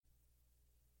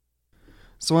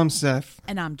So I'm Seth,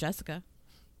 And I'm Jessica.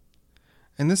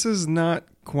 and this is not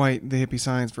quite the hippie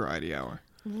science variety hour.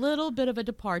 Little bit of a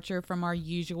departure from our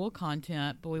usual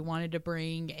content, but we wanted to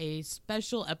bring a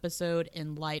special episode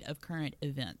in light of current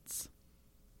events.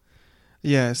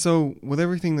 Yeah, so with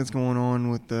everything that's going on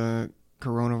with the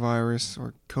coronavirus,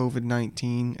 or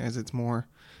COVID-19 as it's more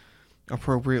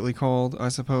appropriately called, I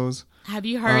suppose. Have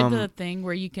you heard the thing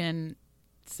where you can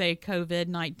say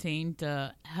COVID-19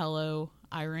 to hello,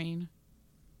 Irene?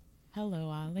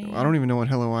 Hello, Eileen. I don't even know what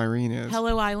Hello Irene is.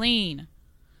 Hello, Eileen.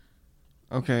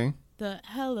 Okay. The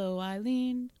hello,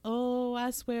 Eileen. Oh,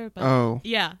 I swear. But Oh.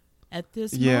 yeah. At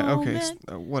this Yeah, moment,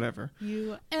 okay, whatever.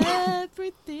 you are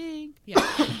everything. Yeah.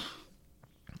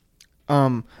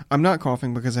 I'm not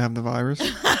coughing because I have the virus.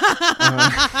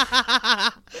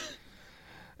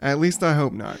 At least I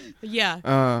hope not.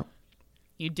 Yeah.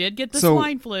 You did get the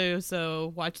swine flu,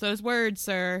 so watch those words,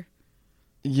 sir.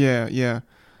 Yeah.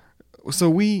 So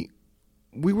we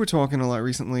were talking a lot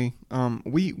recently.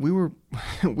 We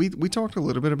talked a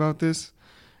little bit about this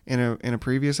in a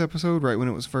previous episode, right when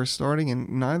it was first starting, and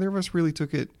neither of us really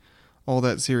took it all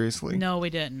that seriously. No, we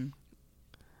didn't.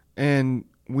 And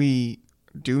we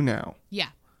do now. Yeah.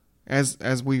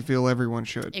 As we feel everyone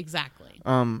should. Exactly.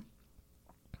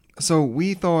 So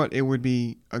we thought it would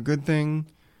be a good thing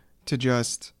to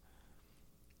just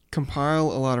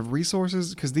compile a lot of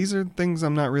resources, because these are things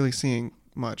I'm not really seeing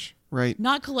much, right?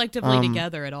 Not collectively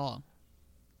together at all.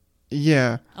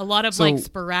 Yeah. A lot of like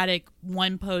sporadic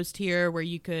one post here where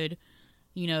you could,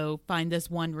 find this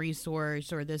one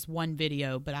resource or this one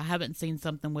video, but I haven't seen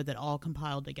something with it all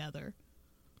compiled together.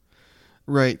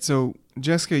 Right. So,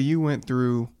 Jessica, you went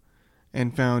through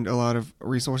and found a lot of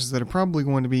resources that are probably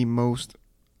going to be most,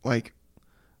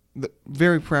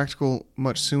 very practical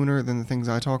much sooner than the things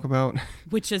I talk about.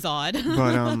 Which is odd.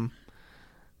 But,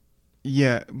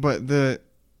 yeah. But the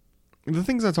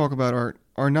things I talk about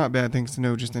are not bad things to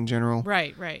know just in general.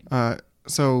 Right.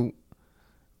 So,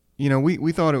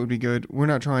 we thought it would be good. We're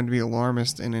not trying to be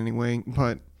alarmist in any way,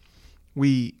 but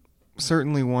we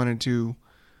certainly wanted to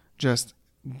just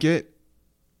get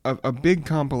a big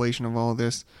compilation of all of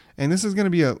this. And this is going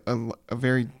to be a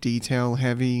very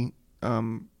detail-heavy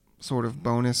sort of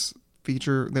bonus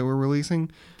feature that we're releasing.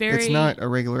 It's not a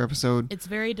regular episode. It's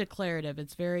very declarative.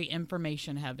 It's very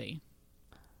information-heavy.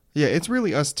 Yeah, it's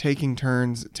really us taking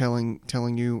turns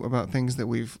telling you about things that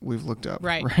we've looked up.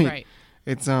 Right.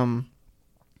 It's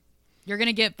You're going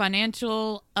to get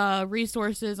financial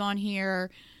resources on here,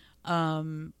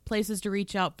 places to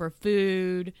reach out for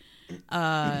food,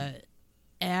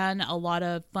 and a lot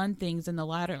of fun things in the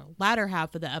latter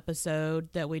half of the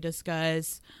episode that we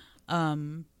discuss.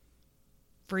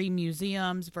 Free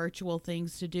museums, virtual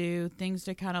things to do, things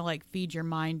to kind of like feed your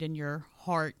mind and your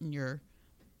heart and your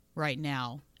right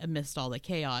now amidst all the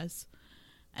chaos.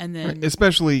 And then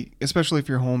especially if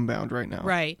you're homebound right now.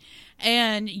 Right.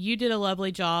 And you did a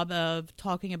lovely job of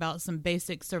talking about some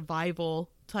basic survival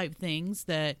type things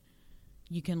that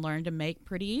you can learn to make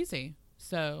pretty easy.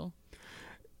 So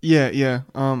Yeah.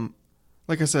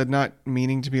 Like I said, not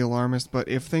meaning to be alarmist, but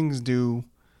if things do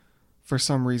for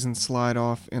some reason slide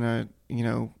off in a,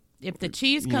 if the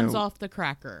cheese comes off the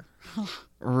cracker.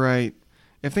 Right.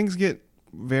 If things get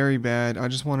very bad, I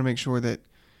just want to make sure that,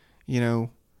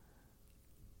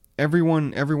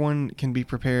 everyone can be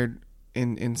prepared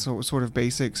in sort of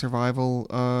basic survival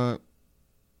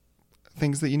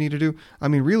things that you need to do. I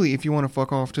mean, really, if you want to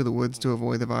fuck off to the woods to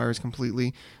avoid the virus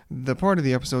completely, the part of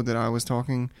the episode that I was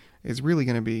talking is really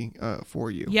going to be for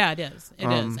you. Yeah, it is.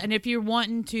 It is. And if you're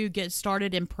wanting to get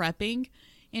started in prepping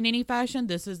in any fashion,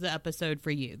 this is the episode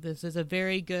for you. This is a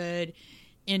very good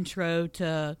intro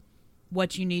to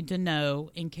what you need to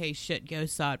know in case shit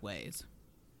goes sideways.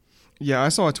 Yeah, I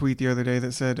saw a tweet the other day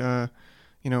that said,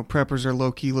 preppers are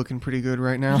low-key looking pretty good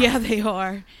right now. Yeah, they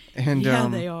are. And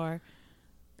they are.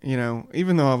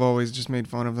 Even though I've always just made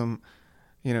fun of them,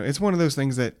 it's one of those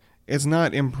things that it's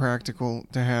not impractical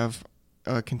to have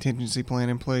a contingency plan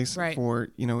in place for,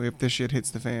 if this shit hits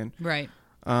the fan. Right.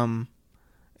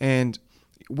 And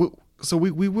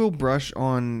we will brush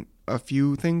on a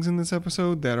few things in this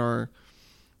episode that are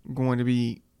going to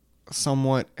be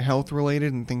somewhat health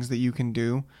related and things that you can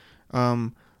do.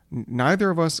 Neither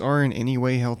of us are in any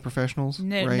way health professionals.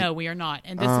 No, we are not.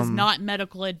 And this is not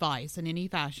medical advice in any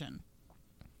fashion.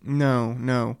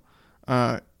 No.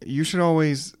 You should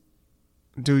always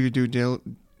do your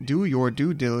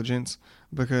due diligence,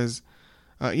 because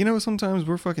sometimes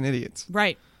we're fucking idiots.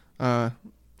 Right.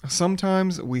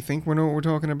 Sometimes we think we know what we're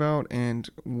talking about, and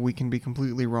we can be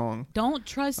completely wrong. Don't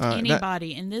trust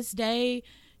anybody in this day.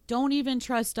 Don't even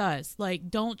trust us.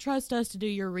 Don't trust us to do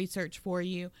your research for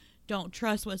you. Don't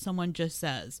trust what someone just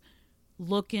says.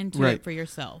 Look into Right. it for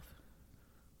yourself.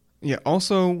 Yeah.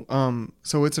 Also,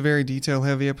 so it's a very detail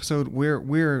heavy episode.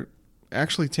 We're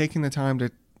actually taking the time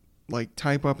to like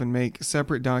type up and make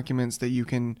separate documents that you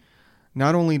can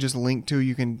not only just link to,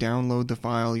 you can download the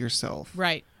file yourself.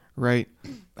 Right. Right.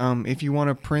 If you want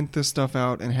to print this stuff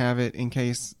out and have it in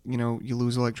case, you know, you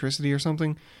lose electricity or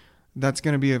something, that's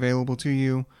going to be available to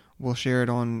you. We'll share it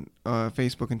on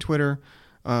Facebook and Twitter.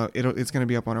 It's going to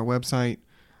be up on our website.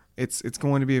 It's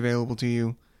going to be available to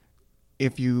you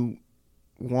if you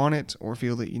want it or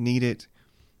feel that you need it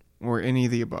or any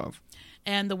of the above.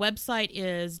 And the website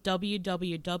is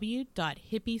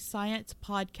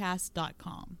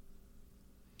www.hippiesciencepodcast.com.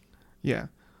 Yeah.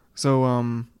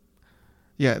 So,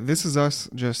 yeah, this is us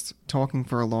just talking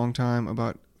for a long time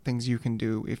about things you can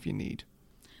do if you need.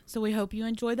 So we hope you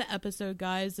enjoy the episode,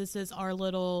 guys. This is our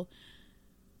little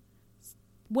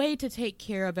way to take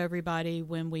care of everybody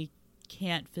when we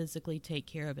can't physically take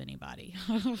care of anybody.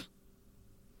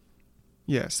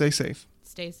 Yeah, stay safe.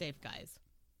 Stay safe, guys.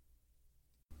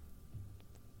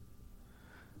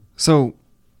 So,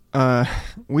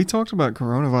 we talked about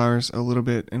coronavirus a little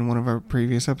bit in one of our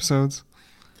previous episodes.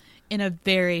 In a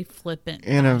very flippant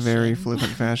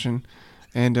fashion.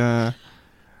 And,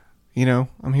 you know,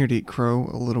 I'm here to eat crow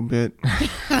a little bit.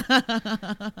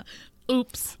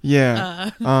 Oops.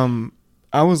 Yeah.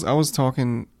 I was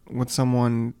talking with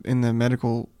someone in the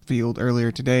medical field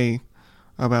earlier today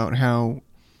about how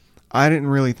I didn't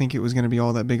really think it was going to be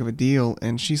all that big of a deal.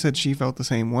 And she said she felt the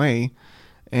same way.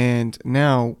 And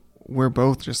now we're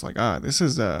both just like, this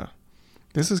is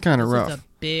kind of rough. This is a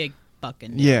big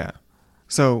fucking deal. Yeah.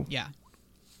 So yeah,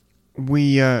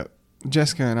 we,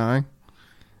 Jessica and I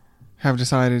have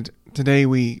decided today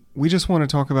we just want to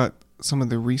talk about some of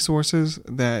the resources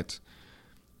that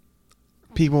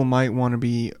people might want to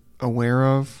be aware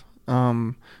of,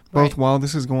 both right. while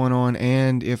this is going on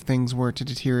and if things were to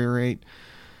deteriorate.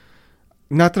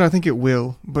 Not that I think it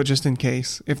will, but just in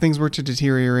case. If things were to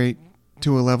deteriorate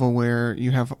to a level where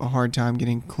you have a hard time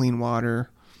getting clean water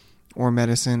or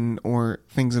medicine or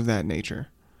things of that nature.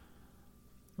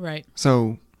 Right.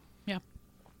 So, yeah.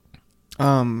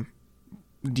 Do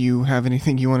you have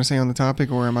anything you want to say on the topic,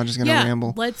 or am I just going to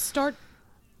ramble? Let's start.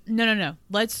 No.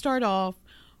 Let's start off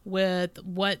with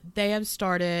what they have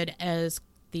started as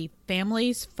the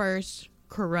Families First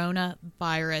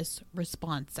Coronavirus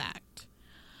Response Act.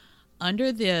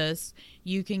 Under this,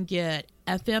 you can get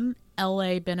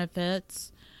FMLA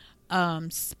benefits,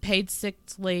 paid sick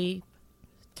leave,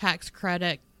 tax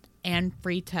credit, and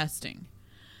free testing.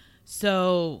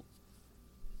 So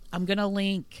I'm going to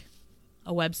link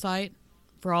a website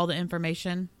for all the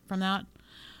information from that,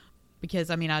 because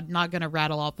I'm not going to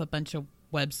rattle off a bunch of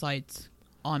websites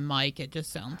on mic. It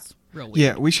just sounds real weird.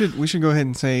 Yeah, we should go ahead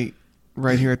and say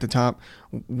right here at the top.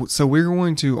 So we're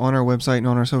going to, on our website and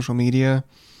on our social media,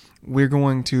 we're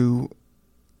going to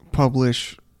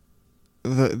publish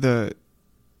the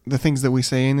things that we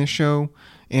say in this show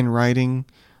in writing,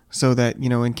 so that, you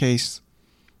know, in case,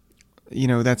 you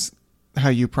know, that's how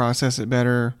you process it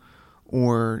better,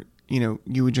 or, you know,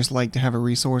 you would just like to have a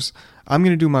resource. I'm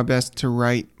going to do my best to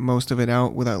write most of it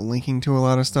out without linking to a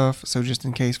lot of stuff. So just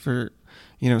in case for,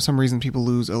 you know, some reason people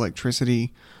lose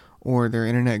electricity or their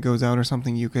internet goes out or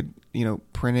something, you could, you know,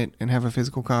 print it and have a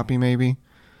physical copy maybe.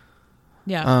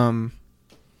 Yeah.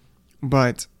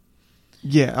 But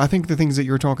yeah, I think the things that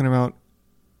you're talking about,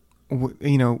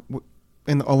 you know,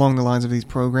 along the lines of these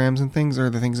programs and things, are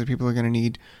the things that people are going to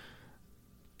need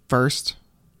first,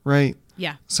 right?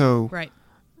 Yeah. So right.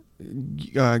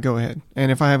 Go ahead.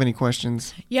 And if I have any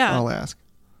questions, yeah, I'll ask.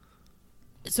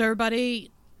 So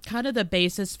everybody, kind of the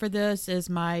basis for this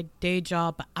is my day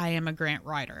job. I am a grant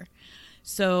writer.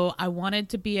 So I wanted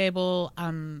to be able,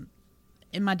 in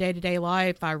my day-to-day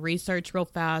life, I research real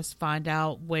fast, find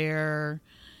out where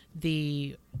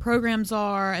the programs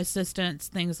are, assistance,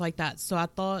 things like that. So I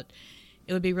thought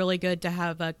it would be really good to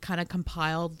have a kind of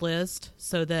compiled list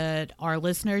so that our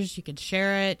listeners, you can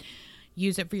share it,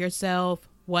 use it for yourself,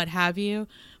 what have you,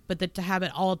 but that to have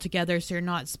it all together so you're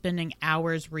not spending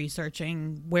hours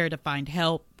researching where to find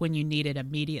help when you need it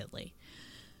immediately.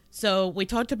 So we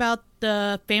talked about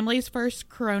the Families First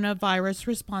Coronavirus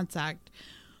Response Act.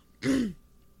 The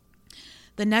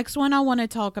next one I want to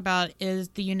talk about is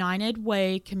the United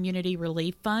Way Community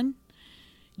Relief Fund.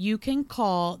 You can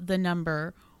call the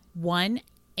number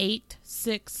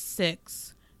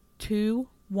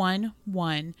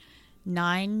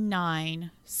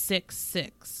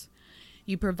 1-866-211-9966.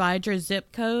 You provide your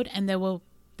zip code, and they'll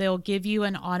give you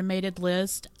an automated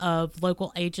list of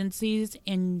local agencies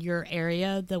in your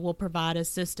area that will provide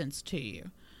assistance to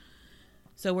you.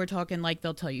 So we're talking like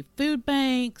they'll tell you food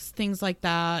banks, things like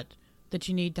that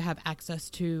you need to have access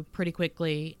to pretty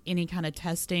quickly. Any kind of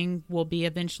testing will be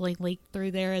eventually leaked through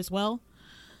there as well.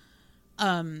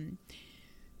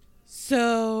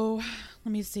 So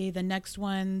let me see the next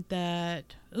one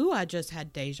that, I just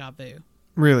had deja vu.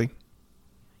 Really?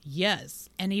 Yes.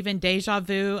 And even deja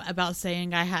vu about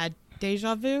saying I had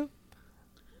deja vu.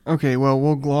 Okay, well,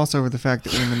 we'll gloss over the fact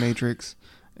that we're in the Matrix.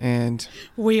 And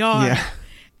we are. Yeah.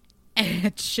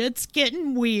 And shit's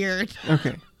getting weird.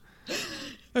 Okay.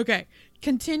 Okay.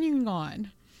 Continuing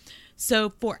on. So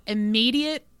for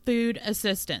immediate food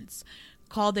assistance,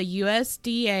 call the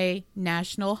USDA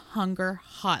National Hunger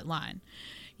Hotline.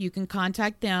 You can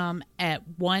contact them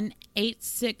at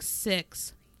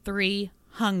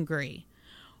 1-866-3-HUNGRY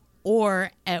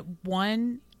or at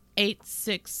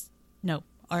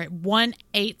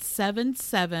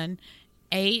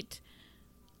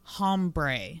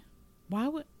 1-877-8-HOMBRE. Why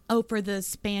would... Oh, for the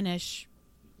Spanish.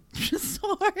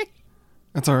 Sorry.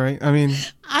 That's all right. I mean...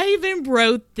 I even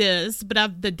wrote this,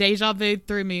 but the deja vu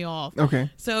threw me off. Okay.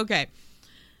 So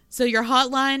your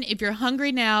hotline, if you're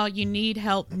hungry now, you need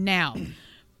help now.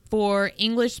 For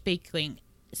English speaking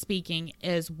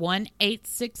is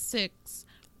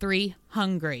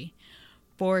 1-866-3-HUNGRY.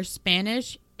 For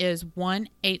Spanish is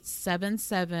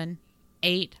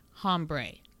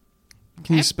 1-877-8-HOMBRE.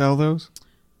 Can you spell those?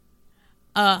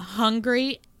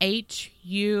 Hungry,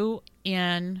 HUNGRY.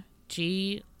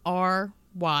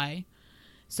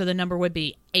 So the number would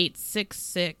be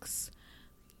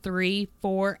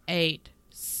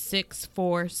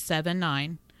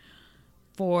 866-348-6479.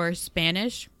 For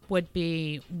Spanish would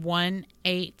be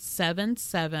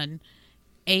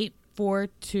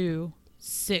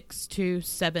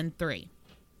 1-877-842-6273.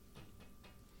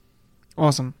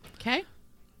 Awesome. Okay.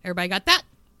 Everybody got that?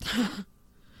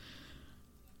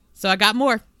 So I got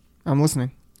more. I'm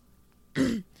listening.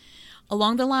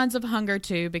 Along the lines of hunger,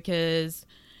 too, because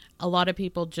a lot of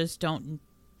people just don't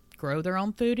grow their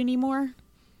own food anymore,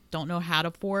 don't know how to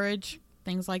forage,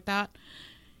 things like that.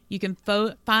 You can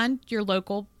find your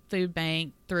local food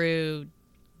bank through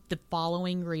the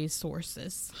following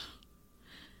resources: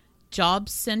 Job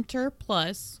Center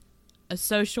Plus, a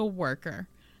social worker,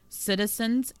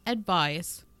 Citizens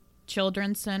Advice,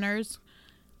 children's centers,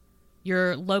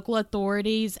 your local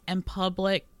authorities, and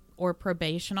public or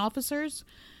probation officers.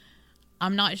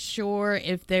 I'm not sure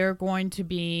if they're going to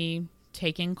be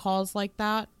taking calls like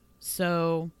that,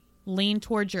 so lean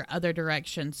towards your other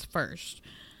directions first.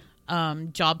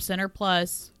 Job Center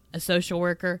Plus, a social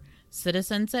worker,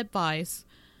 Citizens Advice,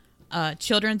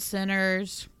 children's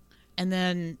centers, and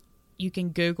then you can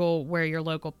Google where your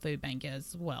local food bank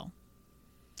is as well.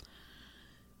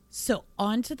 So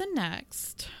on to the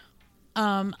next.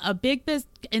 A big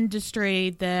industry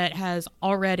that has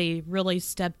already really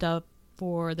stepped up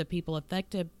for the people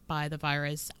affected by the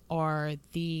virus are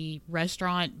the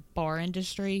restaurant, bar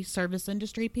industry, service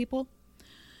industry people.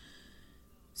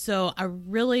 So I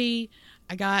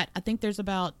think there's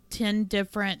about 10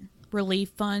 different relief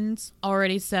funds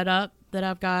already set up that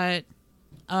I've got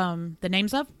the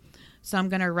names of. So I'm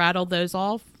going to rattle those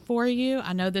off for you.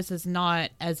 I know this is not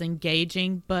as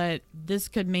engaging, but this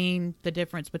could mean the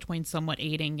difference between someone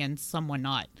eating and someone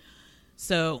not.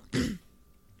 So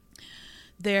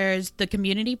there's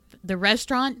the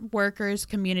Restaurant Workers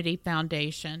Community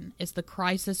Foundation. It's the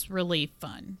Crisis Relief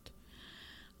Fund.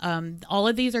 All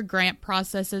of these are grant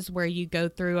processes where you go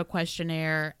through a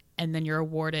questionnaire and then you're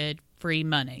awarded free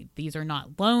money. These are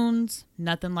not loans,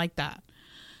 nothing like that.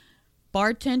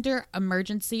 Bartender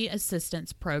Emergency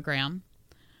Assistance Program,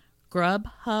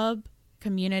 Grubhub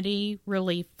Community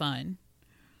Relief Fund,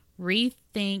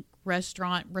 Rethink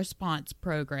Restaurant Response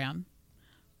Program,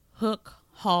 Hook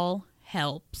Hall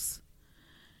Helps,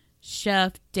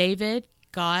 Chef David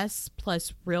Goss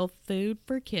plus Real Food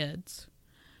for Kids,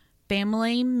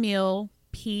 Family Meal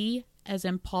P as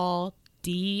in Paul,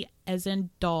 D as in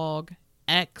Dog,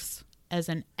 X as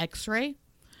in X-ray,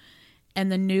 and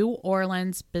the New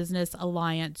Orleans Business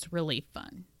Alliance Relief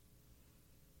Fund.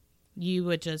 You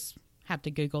would just have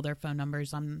to Google their phone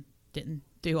numbers. I didn't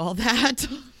do all that.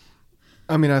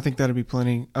 I mean, I think that'd be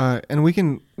plenty. And we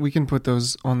can put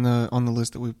those on the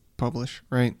list that we publish,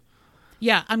 right?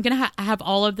 Yeah, I'm gonna have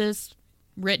all of this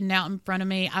written out in front of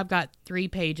me. I've got 3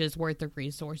 pages worth of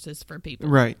resources for people.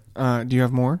 Right. Do you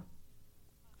have more?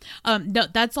 No,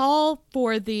 that's all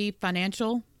for the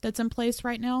financial that's in place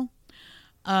right now.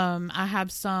 I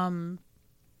have some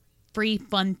free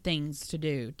fun things to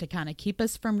do to kind of keep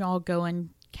us from all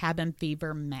going cabin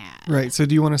fever mad. Right. So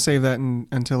do you want to save that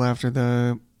until after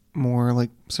the more like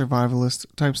survivalist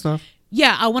type stuff?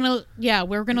 Yeah,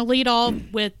 we're going to lead off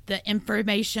with the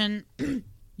information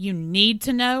you need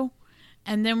to know.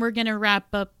 And then we're going to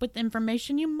wrap up with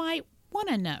information you might want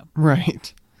to know.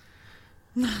 Right.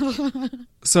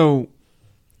 So,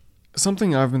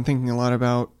 something I've been thinking a lot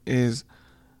about is,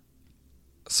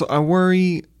 so I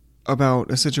worry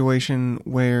about a situation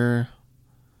where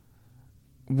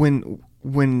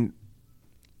when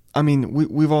I mean,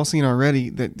 we've all seen already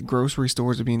that grocery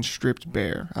stores are being stripped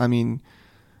bare. I mean,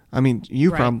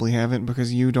 you probably haven't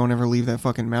because you don't ever leave that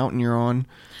fucking mountain you're on.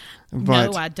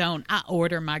 But, no, I don't. I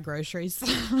order my groceries.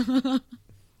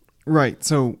 Right.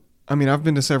 So, I mean, I've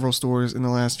been to several stores in the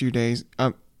last few days.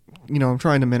 I'm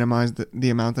trying to minimize the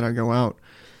amount that I go out.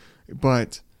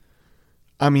 But,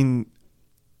 I mean,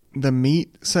 the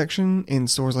meat section in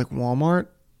stores like Walmart,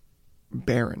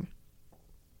 barren.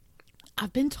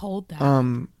 I've been told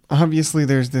that. Obviously,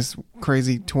 there's this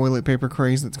crazy toilet paper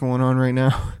craze that's going on right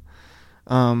now.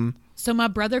 So my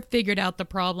brother figured out the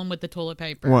problem with the toilet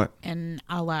paper. What? And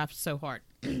I laughed so hard.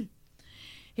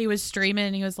 He was streaming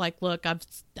and he was like, look, I've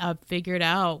figured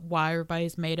out why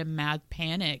everybody's made a mad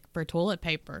panic for toilet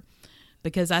paper.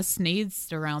 Because I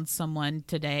sneezed around someone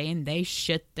today and they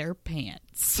shit their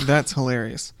pants. That's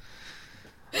hilarious.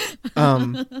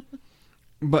 But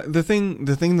the thing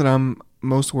that I'm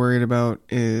most worried about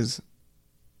is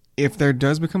if there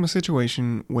does become a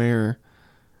situation where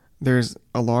there's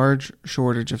a large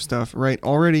shortage of stuff, right?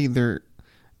 Already they're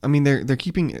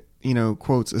keeping,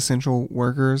 quotes, essential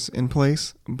workers in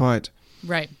place, but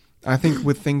right. I think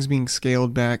with things being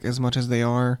scaled back as much as they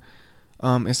are,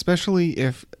 especially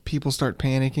if people start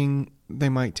panicking, they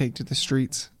might take to the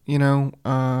streets,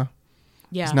 Yeah.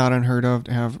 It's not unheard of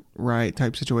to have riot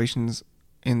type situations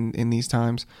in these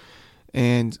times.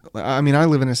 And I mean, I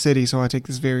live in a city, so I take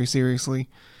this very seriously.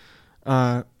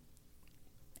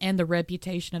 And the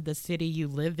reputation of the city you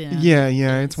live in. Yeah,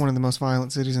 it's one of the most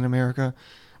violent cities in America.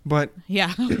 But,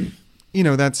 yeah,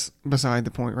 that's beside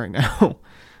the point right now.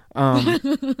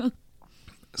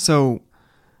 So,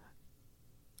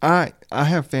 I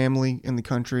have family in the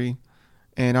country,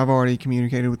 and I've already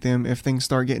communicated with them. If things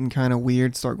start getting kind of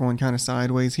weird, start going kind of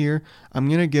sideways here, I'm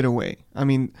going to get away. I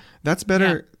mean, that's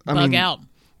better. Yeah, bug out.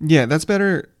 Yeah, that's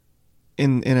better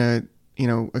in a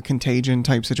a contagion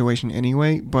type situation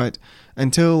anyway, but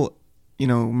until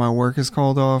my work is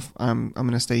called off, I'm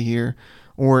going to stay here,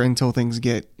 or until things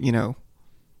get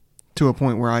to a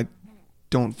point where I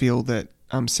don't feel that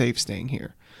I'm safe staying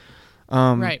here.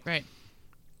 Right.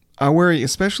 I worry,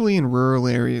 especially in rural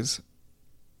areas,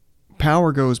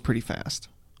 power goes pretty fast,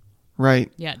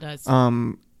 right? Yeah, it does.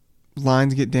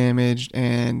 Lines get damaged,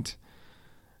 and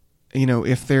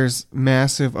if there's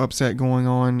massive upset going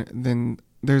on, then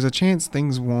there's a chance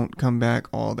things won't come back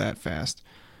all that fast.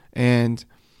 And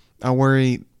I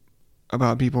worry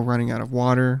about people running out of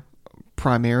water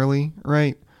primarily,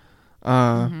 right?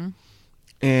 And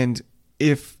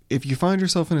if you find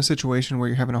yourself in a situation where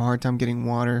you're having a hard time getting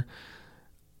water,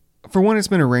 for one, it's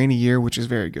been a rainy year, which is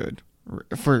very good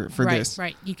for this.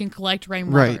 Right. You can collect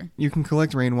rainwater. Right. You can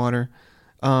collect rainwater.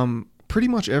 Pretty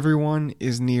much everyone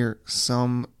is near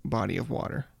some body of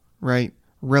water, right?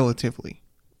 Relatively.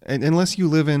 And unless you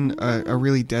live in a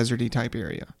really deserty type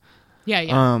area. Yeah.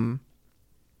 And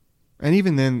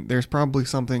even then, there's probably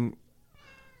something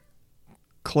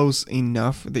close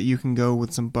enough that you can go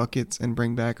with some buckets and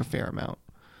bring back a fair amount.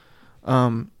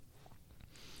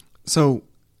 So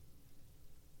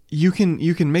you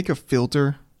can make a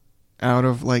filter out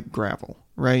of like gravel,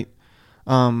 right?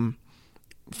 Find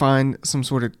some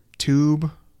sort of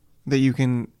tube that you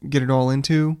can get it all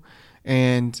into,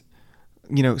 and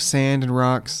sand and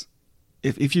rocks.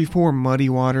 If you pour muddy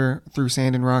water through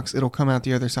sand and rocks, it'll come out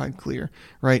the other side clear,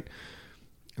 right?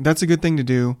 That's a good thing to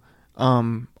do.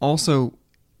 Also,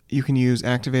 you can use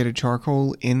activated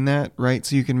charcoal in that, right?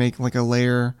 So you can make like a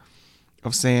layer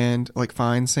of sand, like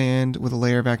fine sand, with a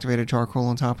layer of activated charcoal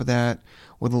on top of that,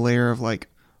 with a layer of like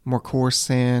more coarse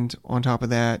sand on top of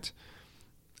that,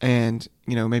 and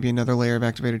maybe another layer of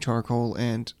activated charcoal,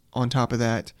 and on top of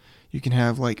that you can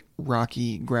have like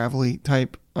rocky, gravelly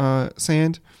type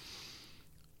sand.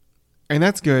 And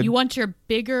that's good. You want your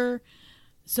bigger,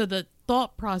 so the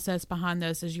thought process behind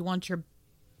this is you want your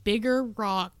bigger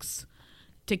rocks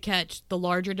to catch the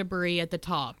larger debris at the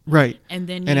top. Right. And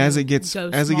then as it gets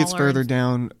further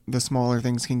down, the smaller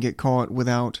things can get caught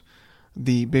without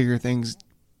the bigger things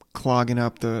clogging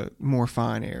up the more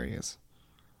fine areas.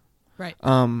 Right.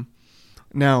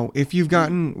 Now, if you've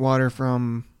gotten water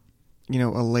from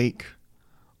a lake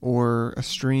or a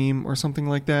stream or something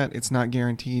like that, it's not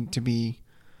guaranteed to be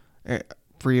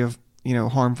free of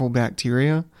harmful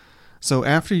bacteria. So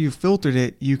after you've filtered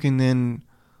it, you can then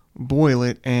boil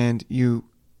it and you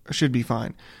should be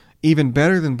fine. Even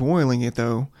better than boiling it,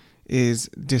 though, is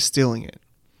distilling it,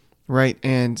 right?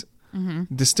 And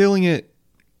distilling it,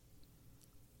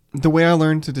 the way I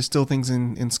learned to distill things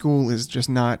in school is just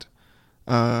not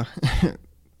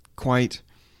quite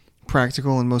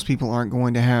practical, and most people aren't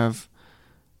going to have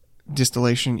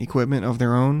distillation equipment of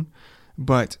their own.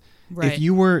 But if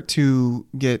you were to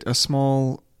get a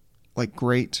small like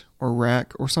grate or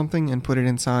rack or something and put it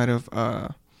inside of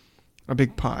a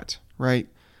big pot, right?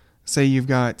 Say you've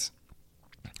got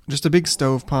just a big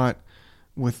stove pot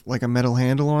with like a metal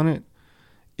handle on it.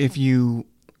 If you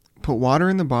put water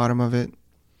in the bottom of it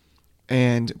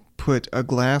and put a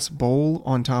glass bowl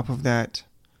on top of that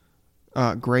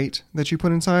grate that you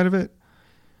put inside of it,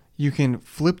 you can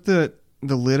flip the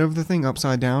lid of the thing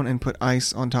upside down and put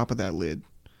ice on top of that lid,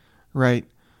 right?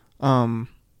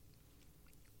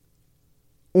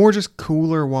 Or just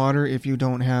cooler water if you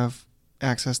don't have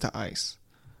access to ice,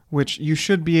 which you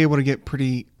should be able to get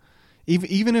pretty...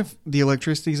 Even if the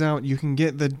electricity's out, you can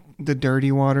get the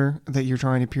dirty water that you're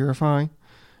trying to purify,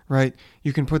 right?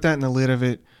 You can put that in the lid of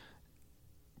it,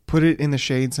 put it in the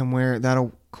shade somewhere.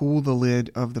 That'll cool the lid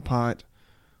of the pot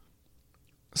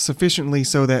sufficiently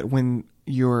so that when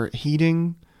you're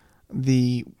heating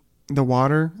the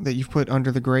water that you've put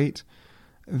under the grate,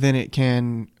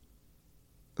 then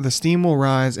the steam will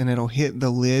rise and it'll hit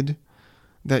the lid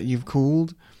that you've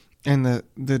cooled, and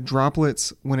the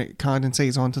droplets, when it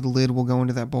condensates onto the lid, will go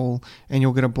into that bowl, and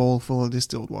you'll get a bowl full of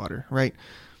distilled water, right?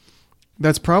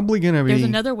 That's probably going to be... There's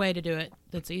another way to do it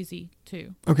that's easy,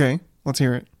 too. Okay, let's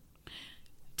hear it.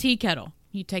 Tea kettle.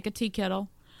 You take a tea kettle,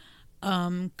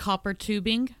 copper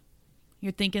tubing.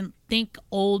 Think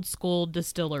old school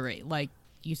distillery, like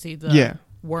you see the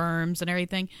worms and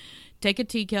everything. Take a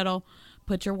tea kettle,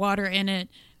 put your water in it,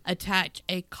 attach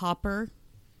a copper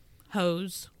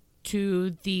hose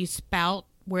to the spout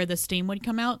where the steam would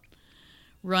come out.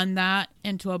 Run that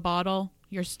into a bottle.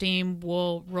 Your steam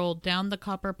will roll down the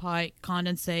copper pipe,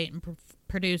 condensate, and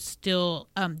produce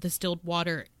distilled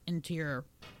water into your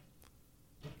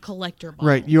collector bottle.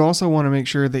 Right. You also want to make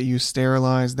sure that you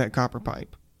sterilize that copper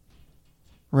pipe.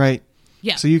 Right?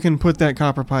 Yeah. So you can put that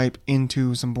copper pipe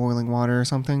into some boiling water or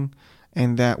something,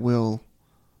 and that will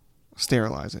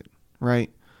sterilize it. Right?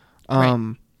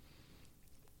 Right.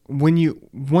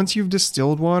 Once you've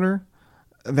distilled water,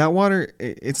 that water,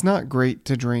 it's not great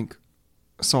to drink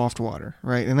soft water,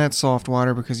 right? And that's soft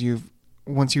water because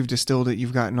once you've distilled it,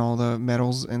 you've gotten all the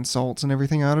metals and salts and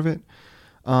everything out of it.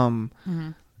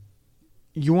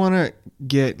 You want to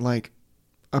get like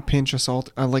a pinch of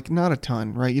salt, like not a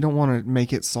ton, right? You don't want to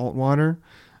make it salt water,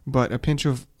 but a pinch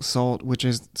of salt, which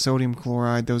is sodium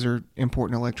chloride. Those are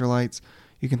important electrolytes.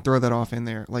 You can throw that off in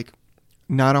there, like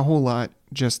not a whole lot,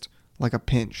 just like a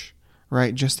pinch,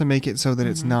 right? Just to make it so that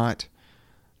it's not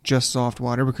just soft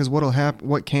water, because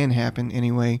what can happen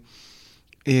anyway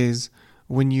is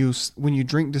when you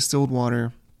drink distilled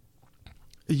water,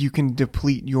 you can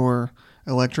deplete your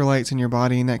electrolytes in your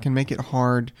body, and that can make it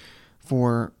hard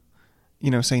for,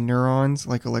 say neurons,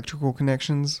 like electrical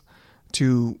connections,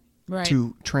 to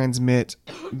transmit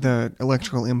the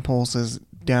electrical impulses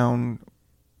down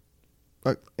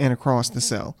and across the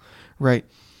cell, right?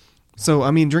 So,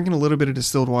 I mean, drinking a little bit of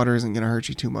distilled water isn't going to hurt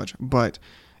you too much, but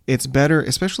it's better,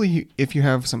 especially if you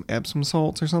have some Epsom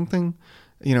salts or something,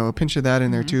 a pinch of that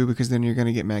in there too, because then you're going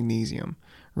to get magnesium,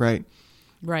 right?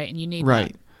 Right, and you need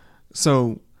that.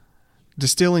 So,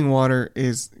 distilling water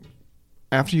is,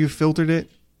 after you've filtered it,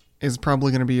 is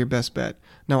probably going to be your best bet.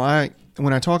 Now,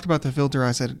 when I talked about the filter,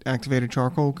 I said activated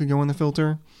charcoal could go in the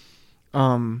filter.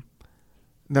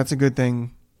 That's a good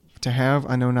thing to have.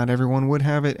 I know not everyone would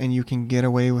have it, and you can get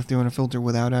away with doing a filter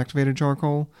without activated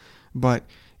charcoal. But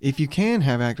if you can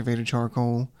have activated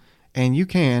charcoal, and you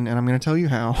can, and I'm going to tell you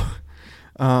how,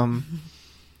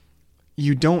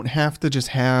 you don't have to just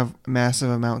have massive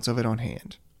amounts of it on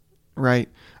hand, right?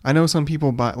 I know some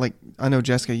people I know,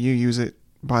 Jessica, you use it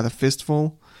by the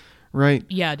fistful, right?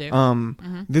 Yeah, I do.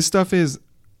 This stuff is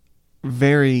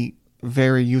very,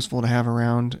 very useful to have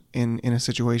around in a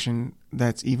situation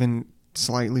that's even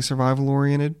slightly survival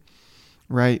oriented,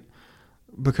 right?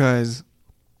 Because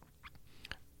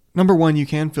number one, you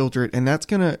can filter it, and that's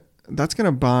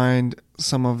gonna bind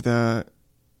some of the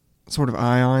sort of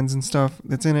ions and stuff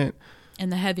that's in it,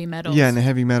 and the heavy metals. Yeah, and the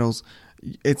heavy metals.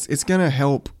 It's gonna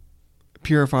help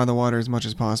purify the water as much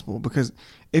as possible, because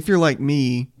if you're like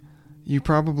me, you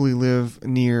probably live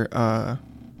near a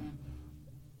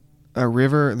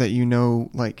river that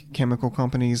like chemical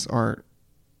companies are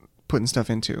putting stuff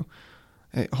into.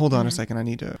 Hey, hold on a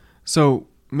second. So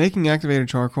making activated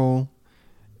charcoal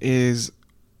is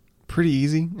pretty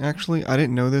easy, actually. I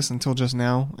didn't know this until just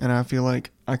now, and I feel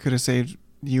like I could have saved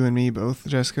you and me both,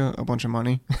 Jessica, a bunch of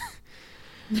money.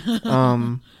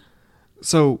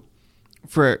 So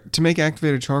to make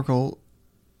activated charcoal,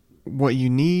 what you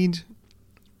need,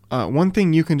 one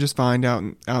thing you can just find out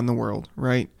in the world,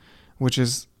 right? Which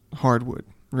is hardwood,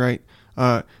 right?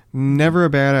 Never a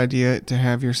bad idea to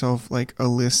have yourself like a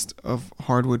list of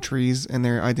hardwood trees and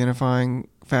their identifying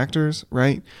factors,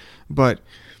 right? But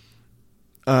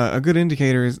a good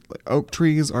indicator is oak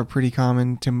trees are pretty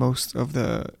common to most of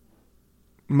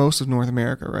North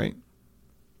America, right?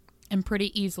 And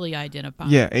pretty easily identified.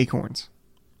 Yeah, acorns.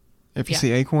 If you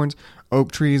see acorns,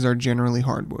 oak trees are generally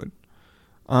hardwood.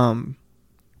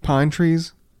 Pine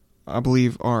trees, I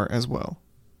believe, are as well,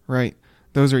 right?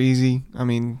 Those are easy. I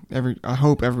mean, I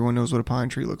hope everyone knows what a pine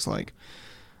tree looks like.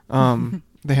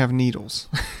 They have needles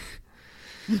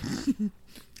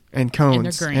and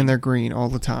cones, and they're green all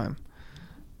the time.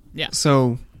 Yeah.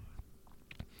 So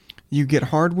you get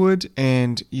hardwood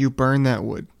and you burn that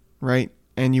wood, right?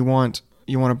 And you want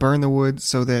to burn the wood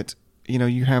so that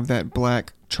you have that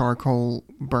black charcoal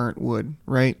burnt wood,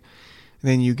 right?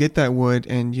 Then you get that wood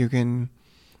and you can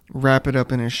wrap it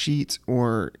up in a sheet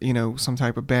or some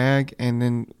type of bag, and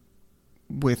then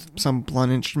with some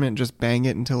blunt instrument just bang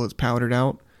it until it's powdered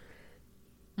out.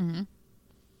 Mm-hmm.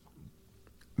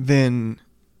 Then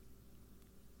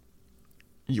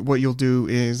what you'll do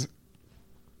is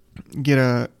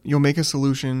you'll make a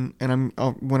solution, and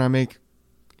when I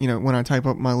type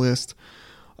up my list,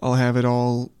 I'll have it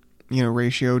all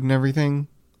ratioed and everything.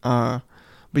 But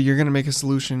you're going to make a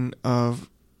solution of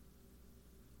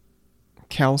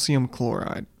calcium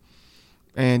chloride.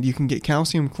 And you can get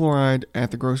calcium chloride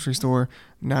at the grocery store.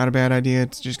 Not a bad idea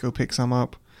to just go pick some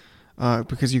up,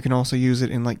 because you can also use it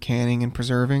in like canning and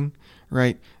preserving,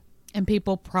 right? And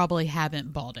people probably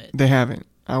haven't bought it. They haven't.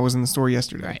 I was in the store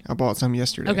yesterday. Right. I bought some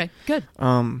yesterday. Okay, good.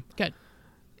 Good.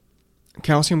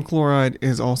 Calcium chloride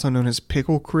is also known as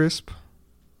pickle crisp.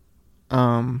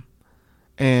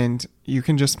 And you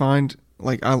can just find,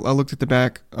 like, I looked at the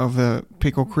back of the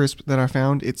pickle crisp that I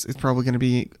found. It's probably going to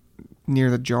be near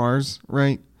the jars,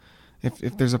 right?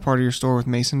 If there's a part of your store with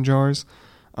mason jars,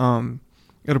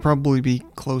 it'll probably be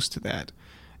close to that.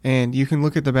 And you can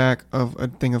look at the back of a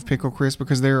thing of pickle crisp,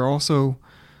 because there are also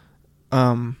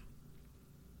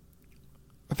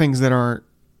things that are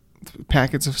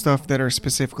packets of stuff that are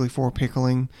specifically for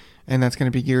pickling, and that's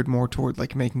going to be geared more toward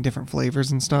like making different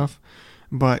flavors and stuff.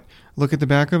 But look at the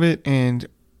back of it, and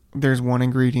there's one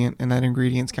ingredient, and that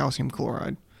ingredient's calcium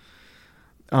chloride.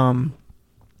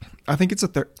 I think it's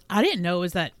I didn't know it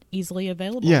was that easily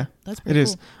available. Yeah, that's pretty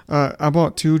cool. Is. I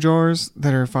bought 2 jars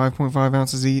that are 5.5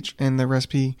 ounces each, and the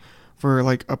recipe for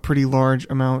like a pretty large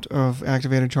amount of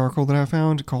activated charcoal that I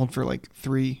found called for like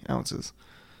 3 ounces.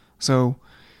 So,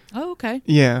 okay.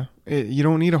 Yeah, you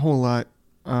don't need a whole lot.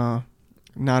 Not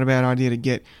a bad idea to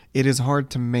get. It is hard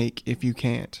to make if you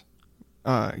can't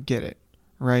get it,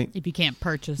 right? If you can't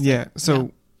purchase it. Yeah,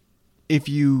 so if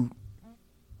you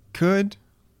could,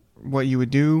 what you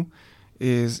would do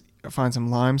is find some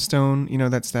limestone.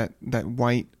 That's that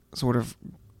white sort of,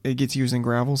 it gets used in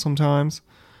gravel sometimes,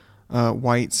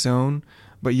 white stone.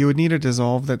 But you would need to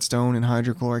dissolve that stone in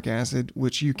hydrochloric acid,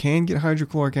 which you can get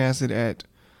hydrochloric acid at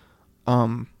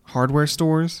hardware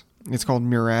stores. It's called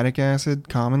muriatic acid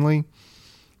commonly,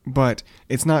 but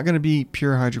it's not going to be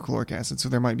pure hydrochloric acid, so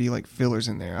there might be like fillers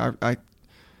in there. I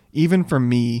even for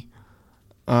me,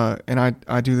 and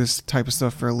I do this type of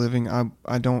stuff for a living,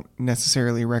 I don't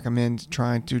necessarily recommend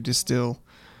trying to distill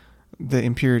the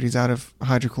impurities out of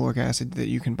hydrochloric acid that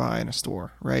you can buy in a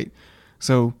store, right?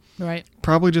 So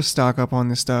probably just stock up on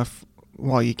this stuff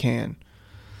while you can.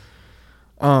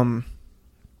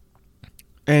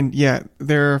 And yeah,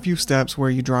 there are a few steps where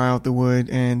you dry out the wood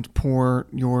and pour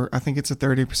I think it's a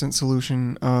 30%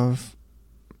 solution of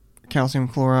calcium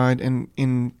chloride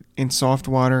in soft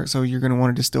water. So you're going to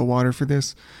want to distill water for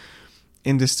this.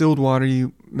 In distilled water,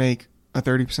 you make a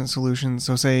 30% solution.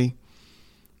 So say,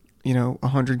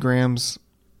 100 grams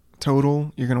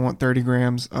total, you're going to want 30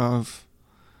 grams of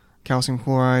calcium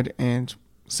chloride and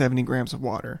 70 grams of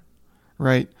water,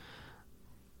 right?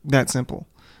 That simple.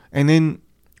 And then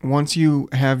once you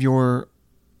have your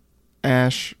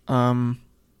ash, powdered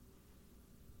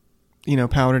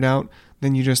out,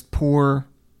 then you just pour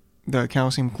the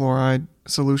calcium chloride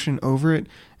solution over it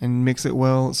and mix it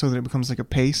well so that it becomes like a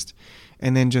paste,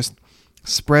 and then just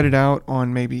spread it out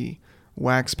on maybe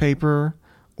wax paper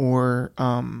or,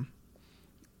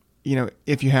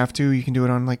 if you have to, you can do it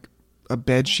on like a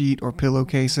bed sheet or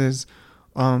pillowcases.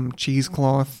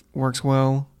 Cheesecloth works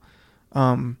well.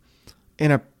 If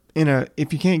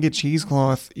you can't get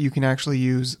cheesecloth, you can actually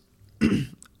use,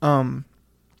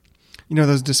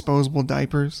 those disposable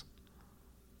diapers.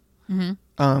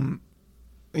 Mm-hmm.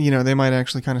 they might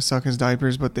actually kind of suck as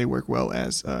diapers, but they work well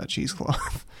as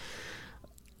cheesecloth.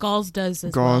 Gauze does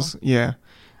as Gauze, well. yeah.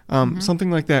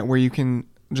 Something like that where you can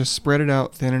just spread it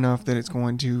out thin enough that it's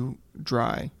going to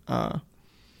dry.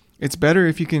 It's better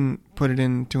if you can put it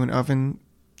into an oven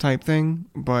type thing,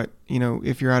 but,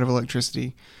 if you're out of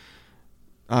electricity,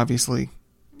 obviously,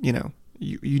 you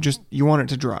want it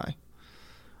to dry.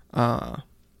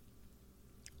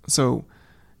 So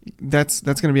that's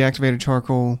going to be activated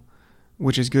charcoal,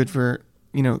 which is good for,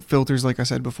 filters, like I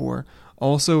said before.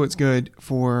 Also, it's good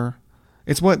for...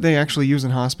 It's what they actually use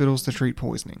in hospitals to treat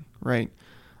poisoning, right?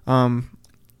 And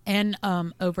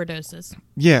overdoses.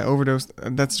 Yeah, overdose.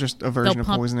 That's just a version of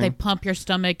poisoning. They pump your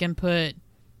stomach and put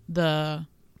the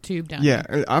tube down.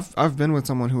 Yeah, I've been with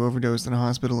someone who overdosed in a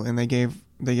hospital, and they gave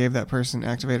that person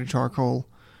activated charcoal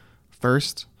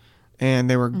first, and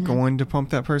they were going to pump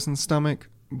that person's stomach,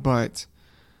 but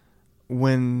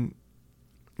when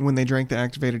they drank the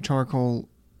activated charcoal,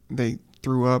 they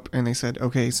threw up, and they said,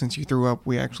 okay, since you threw up,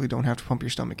 we actually don't have to pump your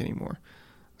stomach anymore.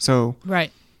 So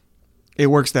right, it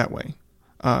works that way.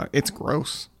 It's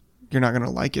gross. You're not going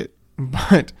to like it,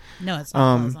 but no, it's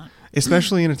not pleasant.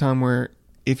 Especially in a time where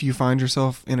if you find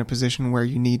yourself in a position where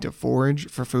you need to forage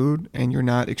for food and you're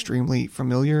not extremely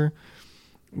familiar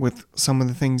with some of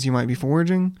the things you might be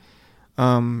foraging,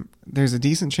 there's a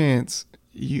decent chance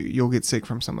you'll get sick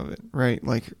from some of it, right?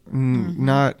 Like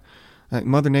not...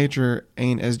 Mother Nature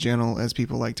ain't as gentle as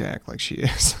people like to act like she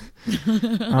is.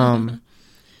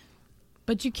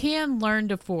 But you can learn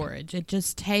to forage. It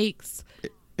just takes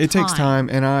It takes time,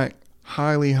 and I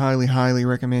highly, highly, highly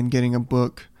recommend getting a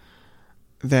book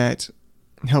that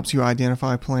helps you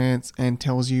identify plants and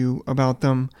tells you about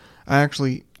them.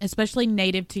 Especially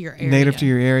native to your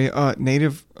area.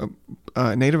 Native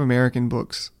American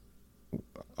books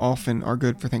often are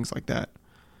good for things like that.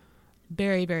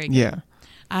 Very, very good. Yeah.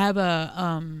 I have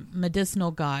a medicinal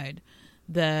guide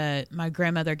that my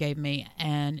grandmother gave me,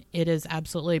 and it is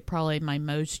absolutely probably my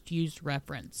most used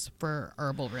reference for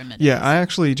herbal remedies. Yeah, I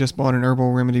actually just bought an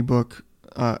herbal remedy book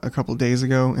a couple of days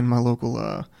ago in my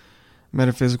local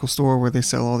metaphysical store where they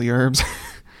sell all the herbs.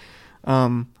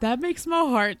 That makes my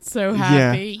heart so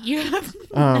happy. Yeah. You have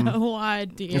no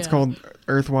idea. It's called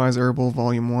Earthwise Herbal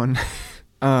Volume 1.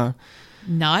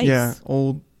 Nice. Yeah,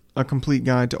 a complete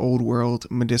guide to old world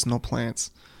medicinal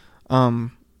plants.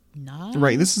 Nice.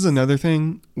 Right, this is another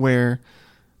thing where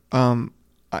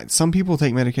some people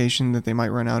take medication that they might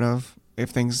run out of if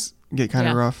things get kind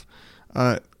of rough.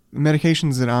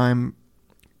 Medications that I'm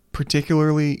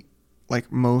particularly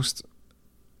most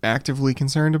actively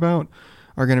concerned about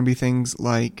are going to be things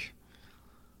like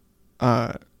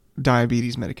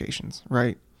diabetes medications,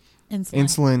 right?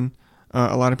 Insulin.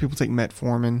 A lot of people take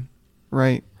metformin,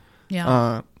 right?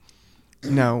 Yeah.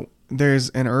 Now, there's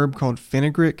an herb called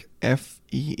fenugreek,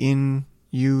 Fenugreek,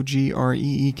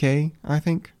 I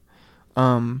think.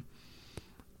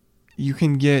 You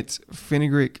can get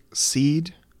fenugreek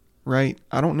seed, right?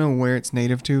 I don't know where it's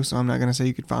native to, so I'm not going to say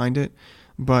you could find it.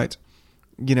 But,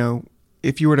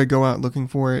 if you were to go out looking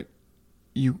for it,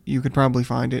 you could probably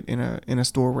find it in a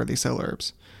store where they sell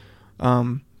herbs.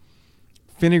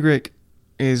 Fenugreek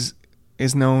is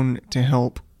known to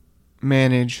help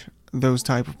manage those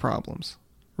type of problems,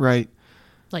 right?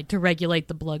 Like to regulate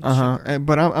the blood sugar.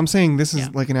 But I'm saying this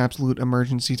is like an absolute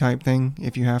emergency type thing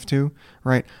if you have to,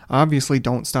 right? Obviously,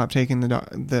 don't stop taking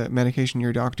the medication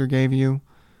your doctor gave you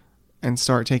and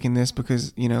start taking this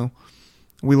because,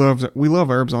 we love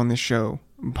herbs on this show,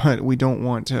 but we don't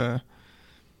want to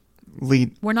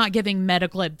lead. We're not giving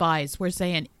medical advice. We're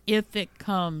saying if it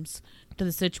comes to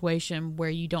the situation where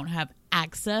you don't have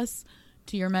access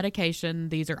to your medication,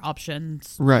 these are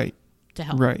options. Right. To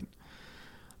help. Right.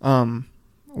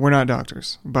 We're not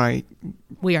doctors.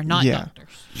 We are not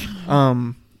doctors.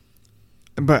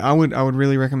 But I would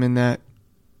really recommend that.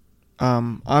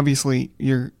 Obviously,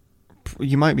 you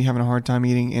might be having a hard time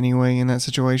eating anyway in that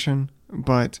situation,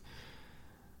 but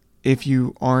if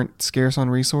you aren't scarce on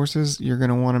resources, you're going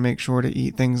to want to make sure to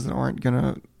eat things that aren't going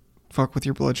to fuck with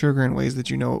your blood sugar in ways that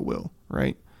you know it will,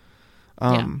 right?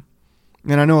 And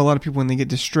I know a lot of people, when they get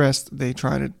distressed, they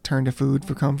try to turn to food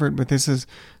for comfort, but this is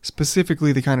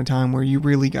specifically the kind of time where you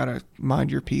really got to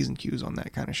mind your P's and Q's on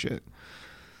that kind of shit.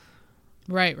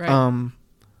 Right.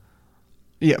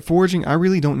 Yeah, foraging, I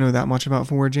really don't know that much about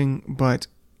foraging, but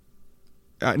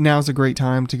now's a great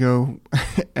time to go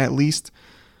at least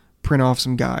print off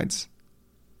some guides.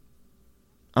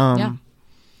 And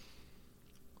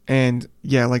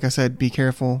yeah, like I said, be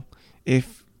careful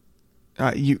if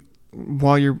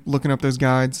while you're looking up those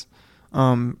guides,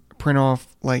 print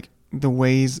off the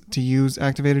ways to use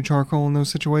activated charcoal in those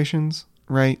situations,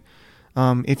 right?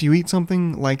 If you eat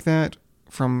something like that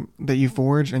from that you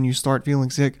foraged and you start feeling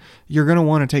sick, you're going to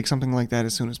want to take something like that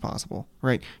as soon as possible,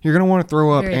 right? You're going to want to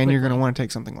throw up, and you're going to want to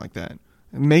take something like that.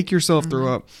 Make yourself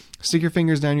throw up. Stick your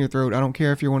fingers down your throat. I don't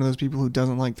care if you're one of those people who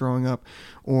doesn't like throwing up,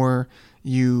 or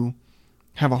you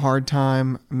have a hard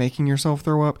time making yourself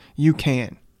throw up. You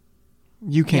can.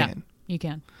 You can. Yeah, you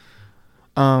can.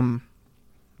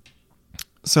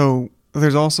 So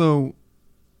there's also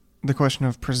the question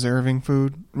of preserving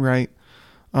food, right?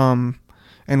 And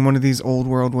one of these old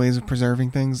world ways of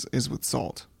preserving things is with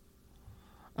salt.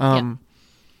 Now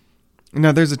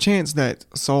there's a chance that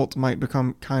salt might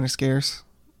become kind of scarce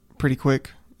pretty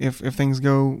quick if things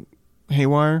go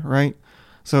haywire, right?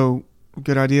 So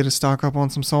good idea to stock up on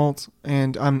some salt.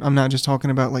 And I'm not just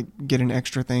talking about like get an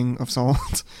extra thing of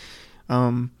salt.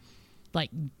 Like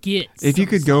get if you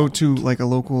could go salt. to like a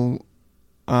local,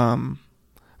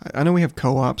 I know we have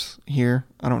co-ops here.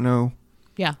 I don't know.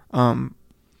 Yeah.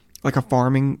 Like a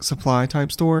farming supply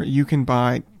type store, you can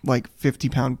buy like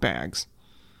 50-pound bags.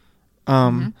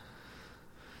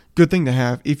 Good thing to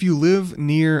have. If you live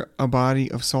near a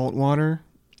body of salt water,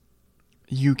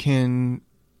 you can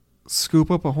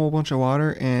scoop up a whole bunch of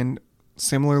water, and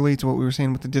similarly to what we were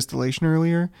saying with the distillation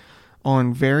earlier,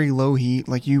 on very low heat,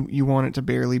 like you want it to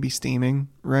barely be steaming,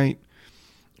 right?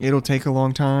 It'll take a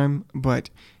long time, but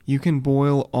you can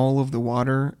boil all of the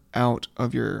water out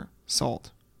of your salt,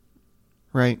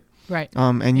 right? Right.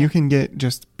 And you can get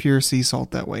just pure sea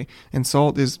salt that way. And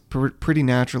salt is pretty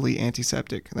naturally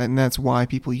antiseptic, and that's why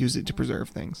people use it to preserve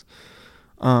things.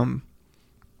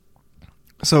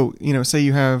 So, say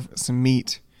you have some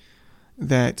meat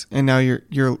that, and now your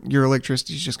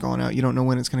electricity's just gone out. You don't know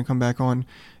when it's going to come back on.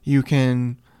 You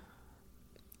can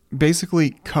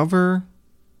basically cover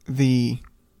the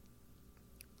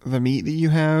meat that you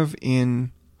have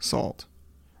in salt,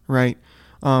 right?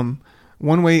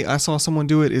 One way I saw someone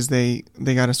do it is they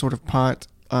got a sort of pot.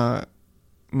 Now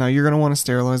you're going to want to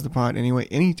sterilize the pot anyway.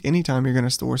 Anytime you're going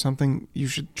to store something, you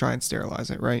should try and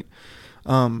sterilize it, right?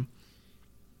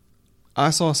 I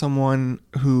saw someone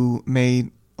who made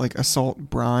like a salt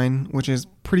brine, which is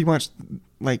pretty much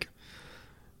like,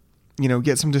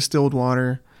 get some distilled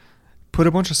water, put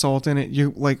a bunch of salt in it. You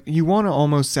want to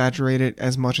almost saturate it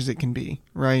as much as it can be,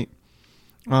 right?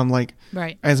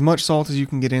 Right. As much salt as you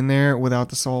can get in there without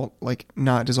the salt like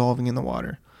not dissolving in the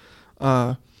water.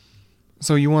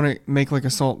 So you want to make like a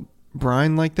salt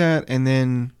brine like that, and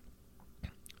then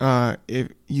if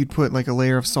you'd put like a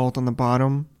layer of salt on the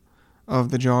bottom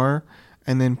of the jar,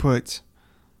 and then put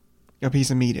a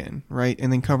piece of meat in, right?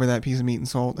 And then cover that piece of meat in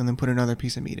salt, and then put another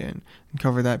piece of meat in, and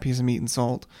cover that piece of meat in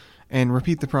salt, and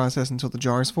repeat the process until the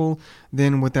jar is full.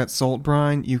 Then with that salt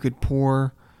brine, you could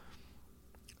pour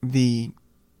the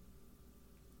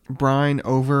brine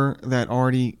over that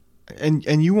already,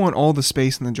 and you want all the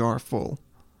space in the jar full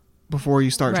before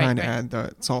you start trying to add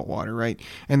the salt water, right?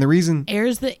 And the reason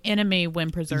air's the enemy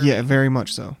when preserving. Yeah, very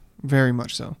much so.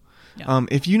 Yeah.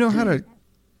 If you know how to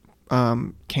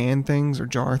can things or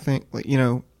jar things, like,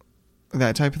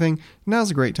 that type of thing,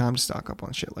 now's a great time to stock up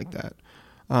on shit like that.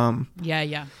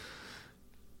 Yeah.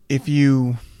 If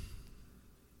you,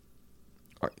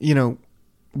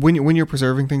 when you're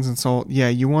preserving things in salt,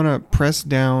 you want to press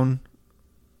down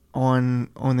on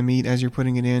the meat as you're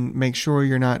putting it in. Make sure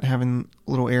you're not having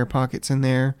little air pockets in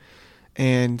there.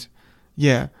 And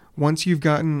once you've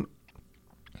gotten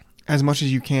as much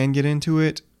as you can get into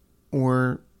it,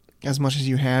 or as much as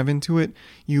you have into it,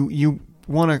 you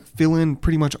want to fill in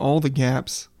pretty much all the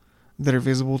gaps that are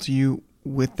visible to you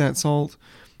with that salt.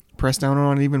 Press down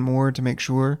on it even more to make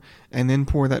sure, and then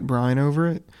pour that brine over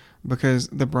it, because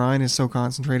the brine is so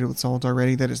concentrated with salt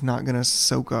already that it's not going to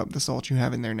soak up the salt you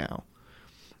have in there now.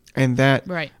 And that,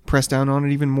 press down on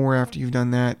it even more after you've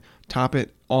done that, top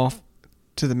it off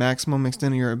to the maximum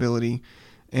extent of your ability,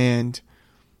 and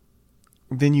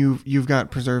then you've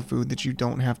got preserved food that you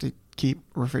don't have to keep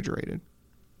refrigerated.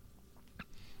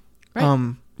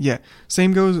 Right.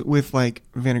 Same goes with like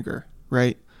vinegar,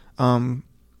 right?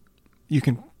 You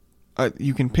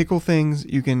can pickle things.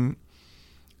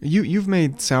 You've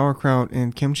made sauerkraut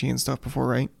and kimchi and stuff before,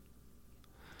 right?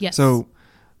 Yes. So,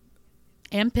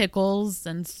 and pickles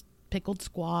and pickled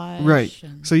squash. Right.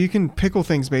 So you can pickle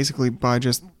things basically by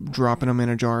just dropping them in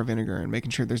a jar of vinegar and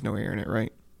making sure there's no air in it,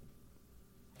 right?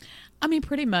 I mean,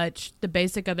 pretty much the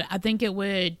basic of it. I think it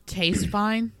would taste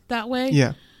fine that way.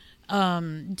 Yeah.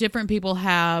 Different people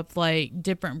have like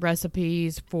different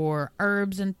recipes for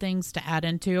herbs and things to add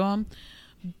into them,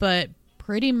 but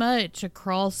pretty much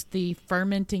across the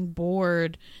fermenting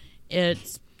board,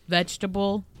 it's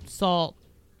vegetable, salt,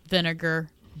 vinegar,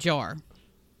 jar.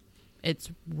 It's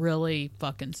really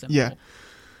fucking simple. Yeah.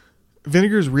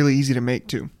 vinegar is really easy to make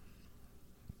too.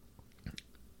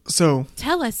 So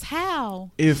tell us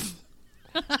how. If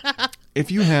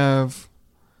you have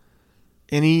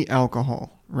any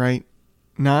alcohol, right?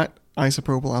 Not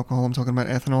isopropyl alcohol, I'm talking about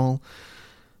ethanol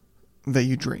that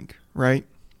you drink, right?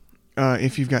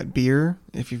 If you've got beer,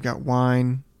 if you've got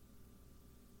wine,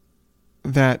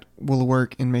 that will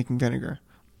work in making vinegar.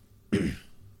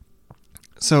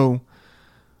 So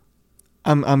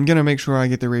I'm gonna make sure I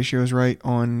get the ratios right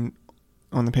on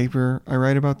the paper I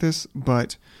write about this,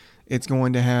 but it's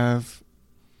going to have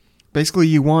basically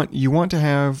you want to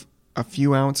have a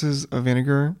few ounces of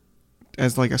vinegar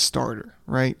as like a starter,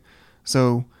 right?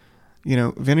 So,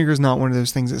 vinegar is not one of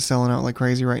those things that's selling out like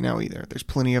crazy right now either. There's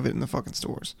plenty of it in the fucking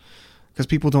stores because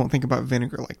people don't think about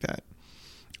vinegar like that.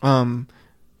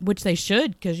 Which they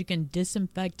should, because you can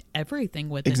disinfect everything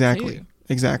with it too.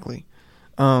 Exactly.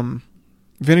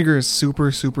 Vinegar is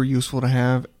super, super useful to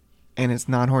have, and it's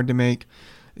not hard to make.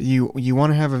 You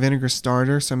want to have a vinegar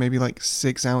starter, so maybe like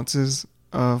 6 ounces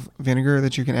of vinegar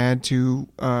that you can add to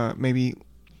maybe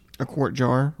a quart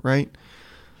jar, right?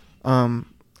 I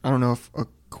don't know if a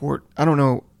quart. I don't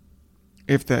know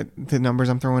if the numbers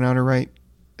I'm throwing out are right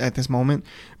at this moment,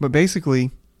 but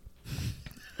basically,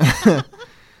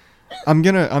 I'm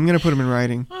gonna put them in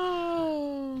writing.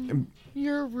 Oh,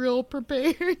 you're real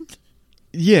prepared.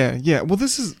 Yeah. Well,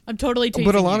 this is. I'm totally teasing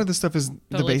But a lot you. of this stuff is Totally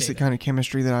the basic kind of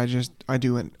chemistry that I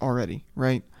do it already,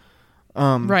 right?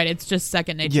 Right. It's just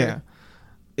second nature. Yeah.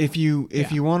 If you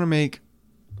want to make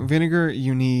vinegar,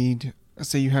 you need,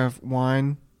 say you have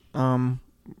wine,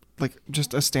 like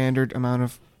just a standard amount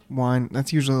of wine.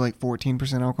 That's usually like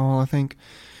 14% alcohol, I think.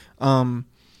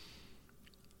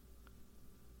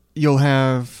 You'll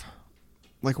have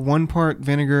like 1 part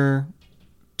vinegar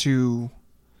to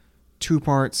 2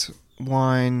 parts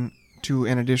wine to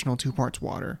an additional 2 parts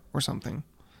water or something.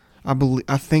 I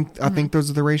think those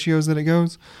are the ratios that it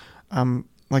goes.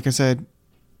 Like I said,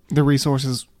 the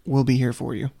resources will be here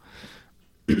for you.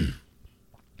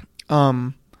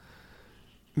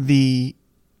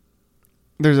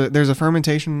 There's a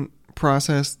fermentation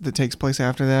process that takes place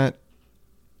after that.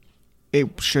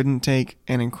 It shouldn't take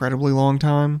an incredibly long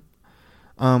time.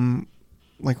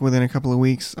 Like within a couple of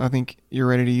weeks, I think you're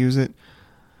ready to use it.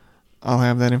 I'll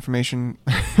have that information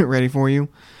ready for you.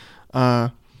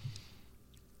 But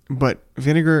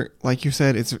vinegar, like you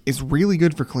said, it's really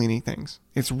good for cleaning things.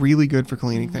 It's really good for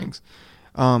cleaning things.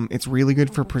 It's really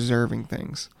good for preserving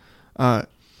things.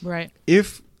 Right.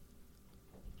 If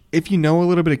you know a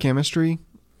little bit of chemistry,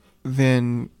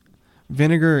 then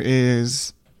vinegar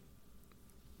is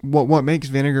what makes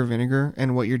vinegar,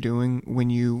 and what you're doing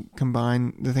when you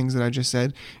combine the things that I just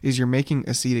said is you're making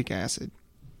acetic acid.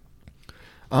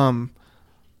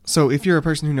 So if you're a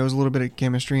person who knows a little bit of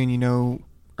chemistry and you know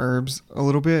herbs a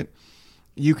little bit,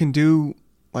 you can do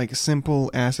like simple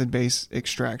acid-base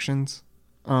extractions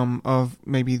of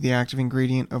maybe the active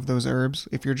ingredient of those herbs.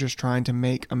 If you're just trying to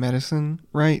make a medicine,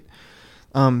 right?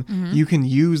 You can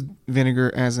use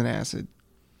vinegar as an acid,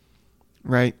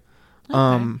 right?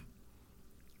 Okay.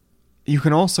 You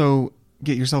can also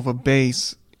get yourself a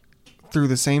base through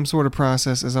the same sort of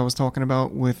process as I was talking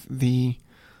about with the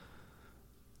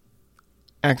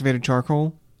activated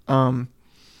charcoal.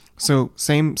 So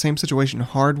same situation.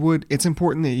 Hardwood. It's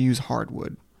important that you use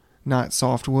hardwood, not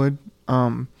softwood.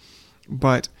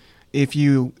 But if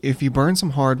you burn some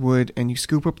hardwood and you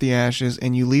scoop up the ashes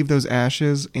and you leave those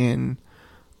ashes in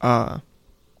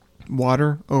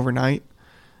water overnight,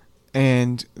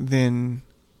 and then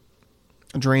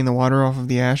drain the water off of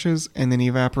the ashes, and then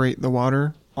evaporate the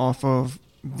water off of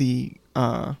the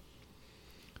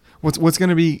what's going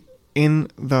to be in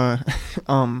the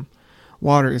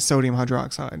water is sodium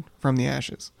hydroxide from the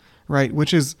ashes, right?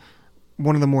 Which is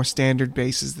one of the more standard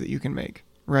bases that you can make,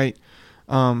 right?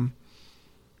 Sodium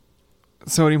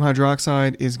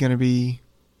hydroxide is going to be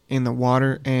in the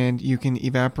water, and you can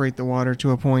evaporate the water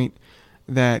to a point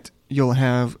that you'll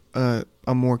have a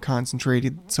more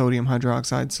concentrated sodium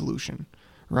hydroxide solution,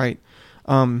 right?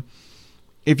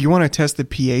 If you want to test the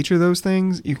pH of those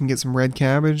things, you can get some red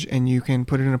cabbage and you can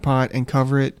put it in a pot and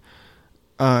cover it,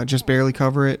 just barely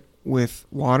cover it with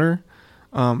water.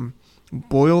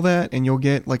 Boil that and you'll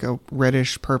get like a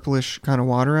reddish, purplish kind of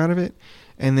water out of it.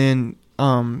 And then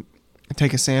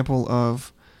take a sample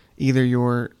of either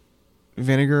your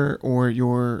vinegar or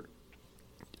your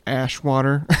ash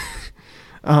water.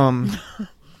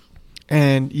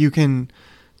 And you can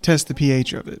test the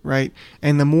pH of it, right?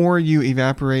 And the more you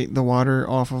evaporate the water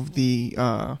off of the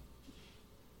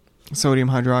sodium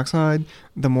hydroxide,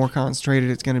 the more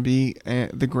concentrated it's going to be,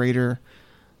 the greater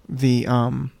the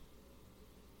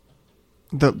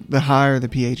the higher the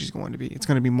pH is going to be. It's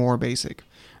going to be more basic,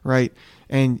 right?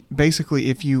 And basically,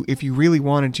 if you really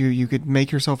wanted to, you could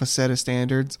make yourself a set of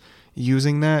standards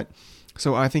using that.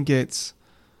 So I think it's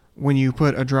when you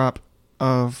put a drop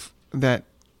of that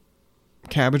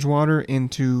cabbage water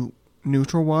into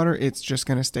neutral water, it's just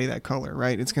going to stay that color,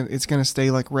 right? It's going to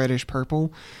stay like reddish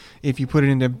purple. If you put it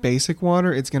into basic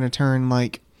water, it's going to turn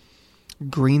like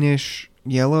greenish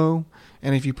yellow,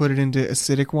 and if you put it into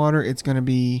acidic water, it's going to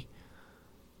be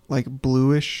like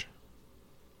bluish,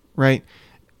 right?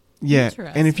 Yeah.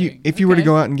 And if you were to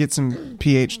go out and get some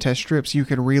pH test strips, you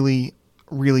could really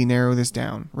narrow this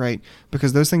down, right?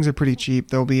 Because those things are pretty cheap.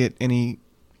 They'll be at any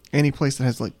place that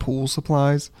has like pool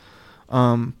supplies.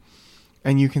 And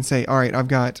you can say, all right, I've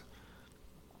got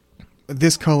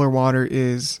this color water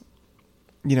is,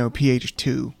 pH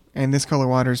 2, and this color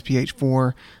water is pH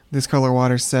 4, this color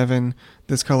water is 7,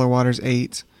 this color water is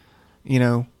 8,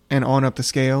 and on up the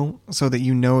scale, so that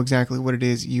you know exactly what it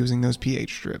is using those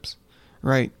pH strips,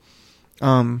 right?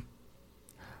 I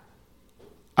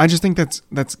just think that's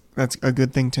a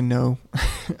good thing to know.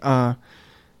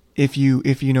 If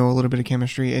you know a little bit of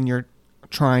chemistry and you're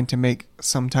trying to make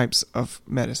some types of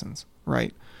medicines,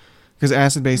 right? Because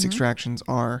acid-base extractions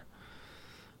are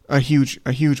a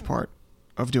huge part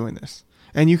of doing this.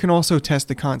 And you can also test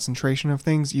the concentration of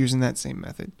things using that same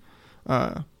method.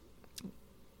 But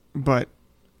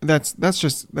that's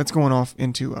going off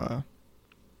into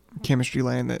chemistry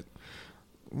land that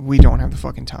we don't have the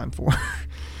fucking time for.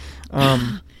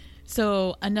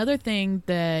 So another thing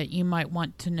that you might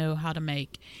want to know how to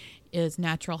make is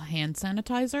natural hand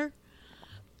sanitizer.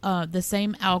 The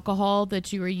same alcohol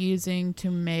that you were using to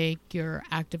make your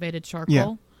activated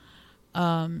charcoal.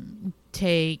 Yeah.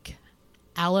 Take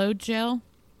aloe gel.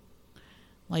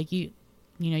 Like you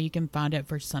can find it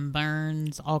for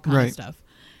sunburns, all kinds of stuff.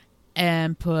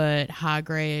 And put high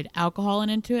grade alcohol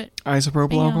into it.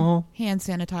 Isopropyl alcohol? Hand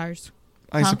sanitizers.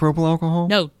 Isopropyl alcohol?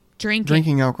 No,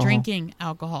 drinking alcohol. Drinking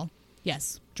alcohol.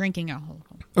 Yes, drinking alcohol.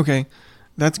 Okay,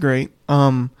 that's great.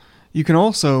 You can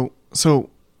also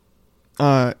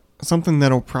something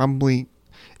that'll probably,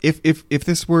 if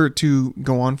this were to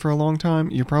go on for a long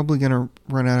time, you're probably gonna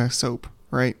run out of soap,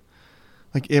 right?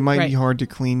 Like it might be hard to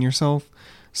clean yourself.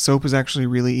 Soap is actually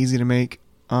really easy to make.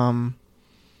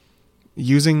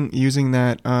 Using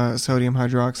that sodium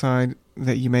hydroxide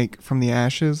that you make from the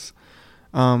ashes,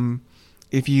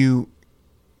 if you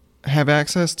have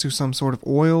access to some sort of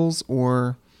oils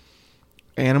or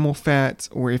animal fats,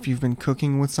 or if you've been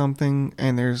cooking with something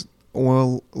and there's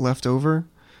oil left over,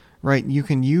 right, you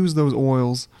can use those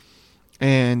oils,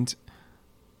 and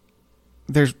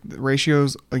there's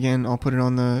ratios. Again, I'll put it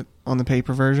on the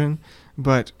paper version,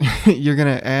 but you're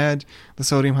going to add the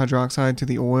sodium hydroxide to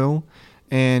the oil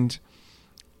and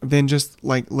then just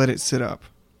like let it sit up.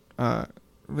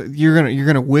 You're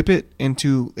gonna whip it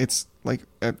into it's like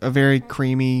a very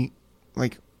creamy,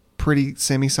 like pretty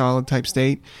semi-solid type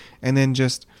state, and then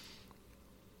just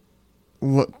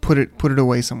put it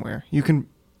away somewhere. You can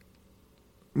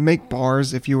make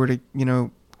bars if you were to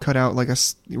cut out like a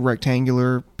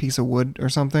rectangular piece of wood or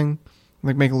something,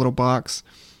 like make a little box,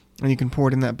 and you can pour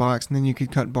it in that box, and then you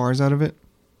could cut bars out of it.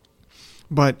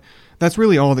 But that's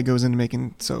really all that goes into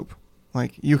making soap.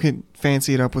 Like, you could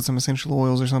fancy it up with some essential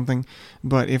oils or something,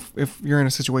 but if you're in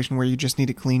a situation where you just need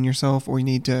to clean yourself, or you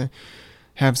need to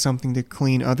have something to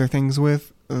clean other things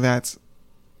with, that's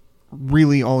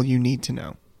really all you need to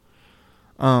know.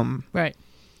 Right.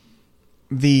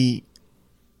 The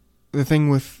thing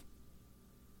with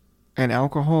an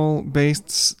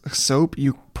alcohol-based soap,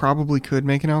 you probably could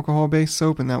make an alcohol-based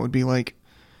soap, and that would be like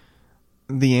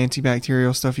the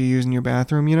antibacterial stuff you use in your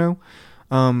bathroom,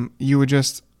 you would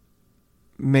just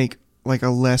make like a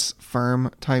less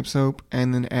firm type soap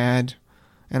and then add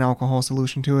an alcohol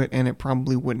solution to it, and it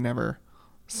probably would never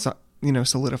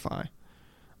solidify.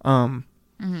 And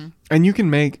you can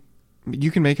make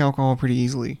alcohol pretty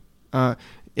easily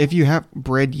if you have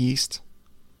bread yeast,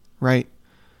 right?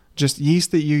 Just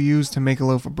yeast that you use to make a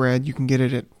loaf of bread. You can get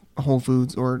it at Whole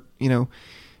Foods or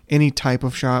any type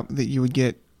of shop that you would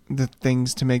get the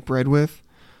things to make bread with.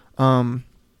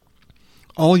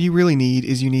 All you really need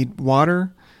is you need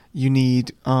water, you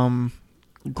need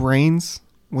grains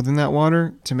within that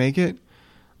water to make it,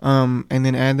 and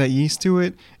then add that yeast to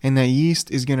it, and that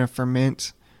yeast is going to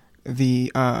ferment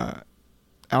the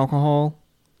alcohol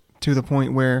to the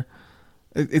point where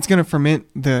it's going to ferment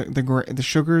the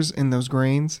sugars in those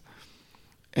grains,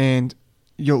 and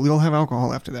you'll have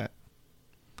alcohol after that.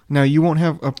 Now, you won't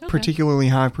have a particularly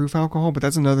high proof alcohol, but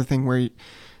that's another thing where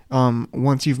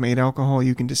once you've made alcohol,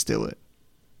 you can distill it.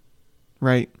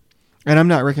 Right? And I'm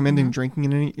not recommending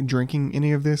drinking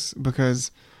any of this,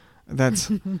 because that's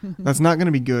not going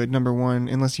to be good. Number one,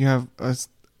 unless you have a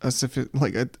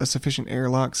sufficient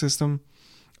airlock system.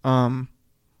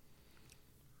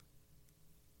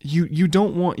 You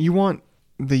want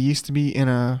the yeast to be in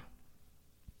an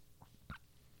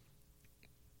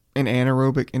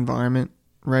anaerobic environment,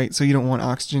 right? So you don't want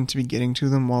oxygen to be getting to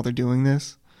them while they're doing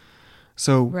this.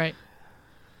 So right.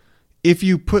 If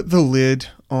you put the lid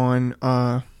on,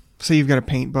 say you've got a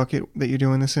paint bucket that you're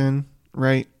doing this in,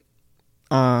 right?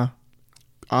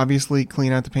 Obviously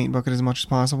clean out the paint bucket as much as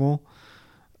possible.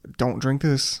 Don't drink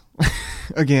this.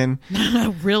 Again,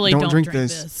 really don't drink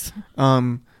this.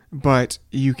 But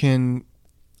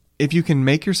if you can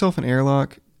make yourself an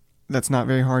airlock, that's not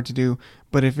very hard to do.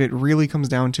 But if it really comes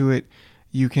down to it,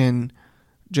 you can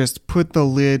just put the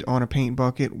lid on a paint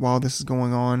bucket while this is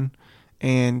going on,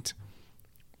 and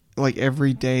like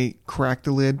every day crack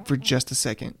the lid for just a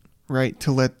second, right?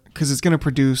 Because it's going to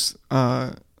produce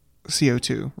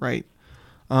CO2, right?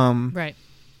 Right.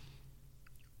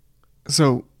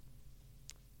 So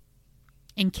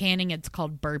in canning, it's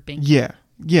called burping.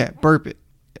 Yeah, burp it.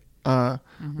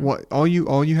 What all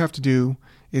you have to do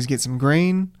is get some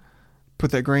grain,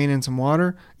 put that grain in some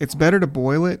water. It's better to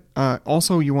boil it.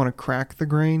 Also, you want to crack the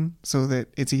grain so that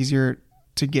it's easier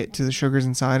to get to the sugars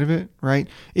inside of it, right?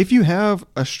 If you have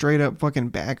a straight up fucking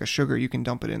bag of sugar, you can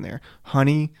dump it in there.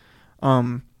 Honey,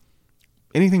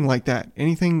 anything like that.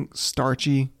 Anything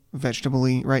starchy,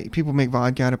 vegetable-y, right? People make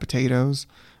vodka out of potatoes,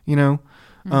 you know?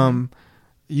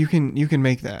 You can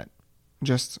make that.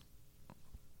 Just,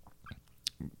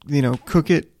 cook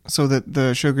it so that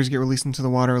the sugars get released into the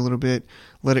water a little bit.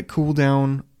 Let it cool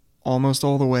down almost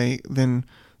all the way. Then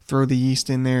throw the yeast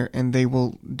in there and they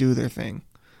will do their thing.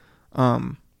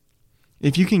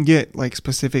 If you can get like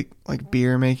specific like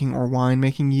beer making or wine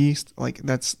making yeast, like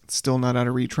that's still not out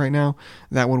of reach right now,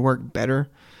 that would work better.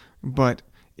 But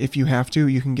if you have to,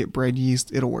 you can get bread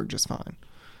yeast. It'll work just fine.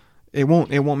 It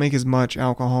won't make as much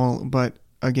alcohol, but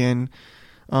again,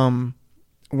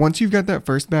 once you've got that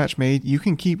first batch made, you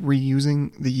can keep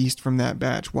reusing the yeast from that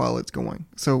batch while it's going.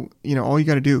 So, all you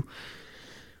got to do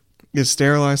is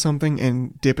sterilize something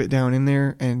and dip it down in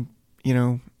there and,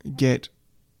 get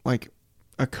like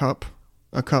a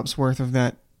cup's worth of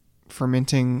that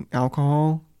fermenting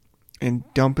alcohol and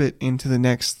dump it into the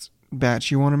next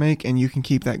batch you want to make, and you can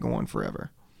keep that going forever.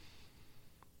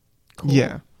 Cool.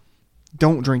 Yeah.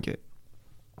 Don't drink it.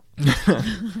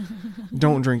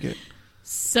 Don't drink it.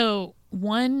 So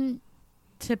one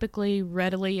typically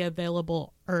readily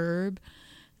available herb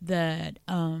that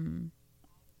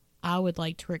I would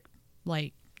like to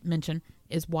mention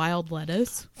is wild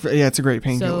lettuce. Yeah, it's a great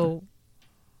painkiller. So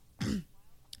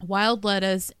wild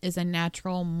lettuce is a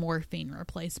natural morphine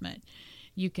replacement.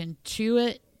 You can chew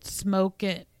it, smoke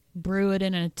it, brew it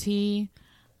in a tea.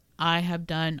 I have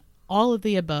done all of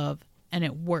the above, and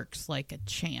it works like a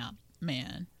champ,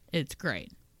 man. It's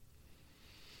great.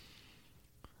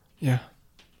 Yeah,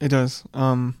 it does.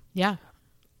 Yeah.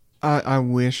 I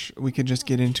wish we could just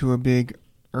get into a big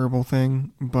herbal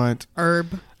thing, but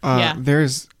yeah.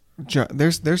 There's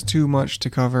too much to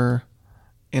cover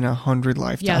in 100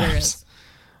 lifetimes. Yeah, there is.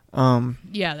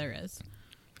 Yeah, there is.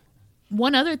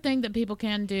 One other thing that people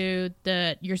can do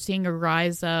that you're seeing a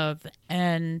rise of,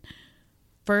 and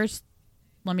first,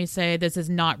 let me say this is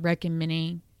not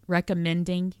recommending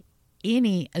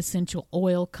any essential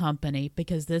oil company,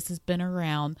 because this has been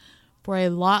around for a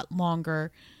lot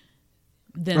longer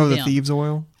than them. The thieves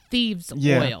oil? Thieves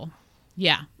oil.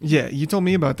 Yeah. Yeah, you told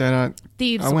me about that.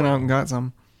 I went out and got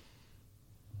some.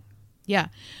 Yeah.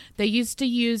 They used to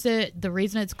use it. The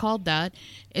reason it's called that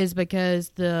is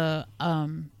because the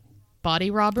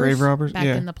body robbers, grave robbers back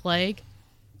in the plague.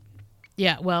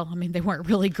 Yeah, well, I mean, they weren't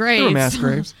really graves. They were mass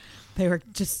graves. They were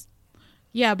just,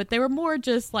 but they were more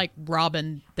just like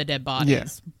robbing the dead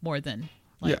bodies more than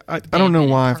like. Yeah, I don't know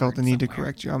why I felt the need to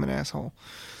correct you. I'm an asshole.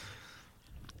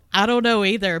 I don't know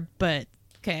either, but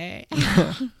okay.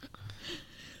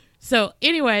 So,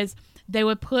 anyways, they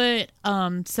would put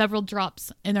several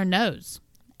drops in their nose,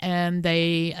 and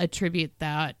they attribute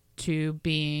that to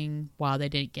being why they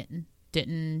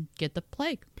didn't get the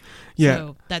plague. Yeah,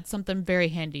 so that's something very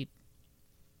handy.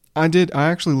 I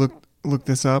actually looked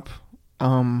this up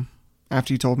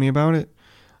after you told me about it.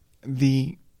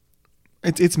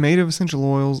 It's made of essential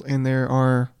oils, and there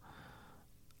are,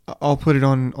 I'll put it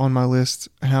on my list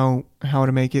how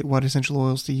to make it, what essential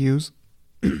oils to use.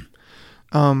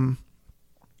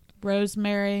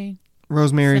 Rosemary,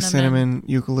 cinnamon,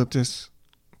 eucalyptus,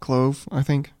 clove, I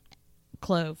think.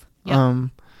 Clove. Yeah.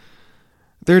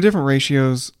 There are different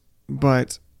ratios,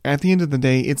 but at the end of the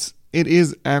day, it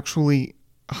is actually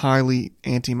highly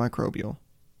antimicrobial.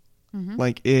 Mm-hmm.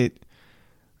 Like it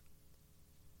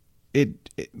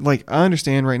like I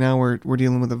understand right now we're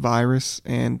dealing with a virus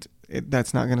and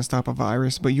that's not going to stop a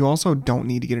virus, but you also don't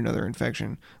need to get another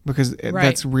infection because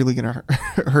that's really going to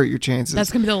hurt your chances.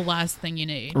 That's going to be the last thing you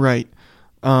need. Right.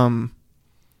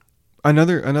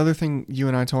 Another thing you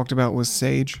and I talked about was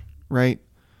sage, right?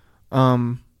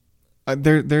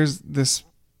 There's this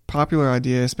popular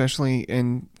idea, especially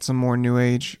in some more new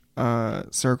age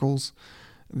circles,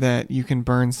 that you can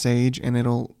burn sage and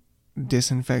it'll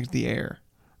disinfect the air,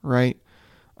 right?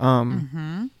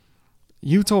 You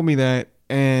told me that,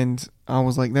 and I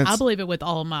was like, I believe it with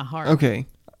all my heart. Okay.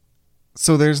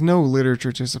 So there's no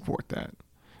literature to support that,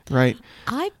 right?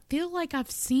 I feel like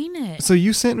I've seen it. So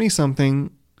you sent me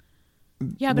something.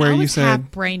 Yeah, but where I was you said,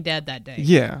 half brain dead that day.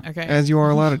 Yeah. Okay. As you are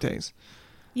a lot of days.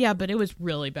 Yeah, but it was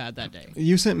really bad that day.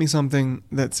 You sent me something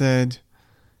that said,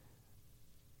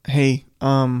 "Hey,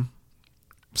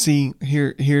 see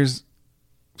here's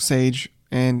sage,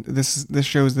 and this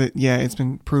shows that it's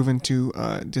been proven to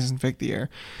disinfect the air.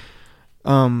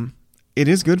 It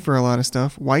is good for a lot of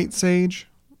stuff. White sage,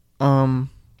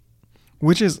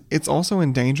 it's also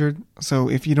endangered. So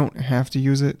if you don't have to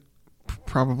use it,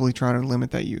 probably try to limit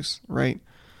that use. Right?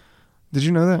 Did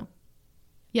you know that?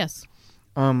 Yes.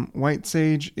 White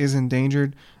sage is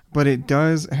endangered, but it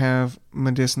does have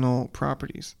medicinal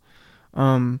properties.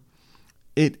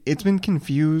 It's been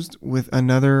confused with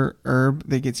another herb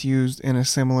that gets used in a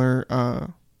similar,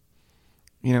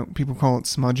 people call it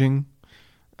smudging.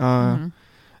 You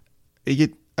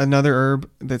get another herb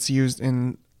that's used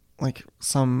in like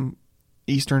some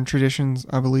Eastern traditions,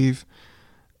 I believe.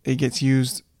 It gets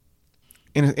used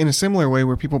in a similar way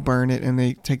where people burn it and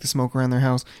they take the smoke around their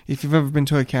house. If you've ever been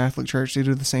to a Catholic church, they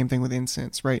do the same thing with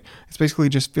incense, right? It's basically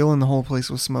just filling the whole place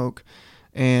with smoke,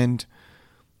 and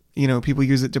people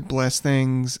use it to bless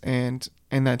things and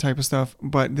that type of stuff.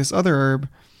 But this other herb,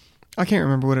 I can't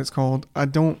remember what it's called. I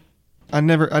didn't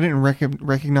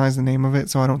recognize the name of it,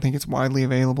 so I don't think it's widely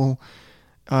available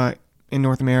in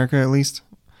North America at least.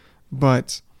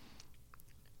 But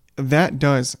that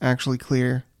does actually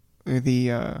clear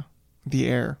the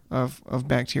air of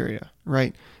bacteria,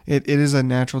 right? It is a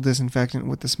natural disinfectant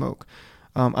with the smoke.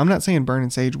 I'm not saying burning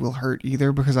sage will hurt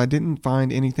either, because I didn't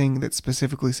find anything that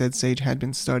specifically said sage had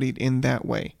been studied in that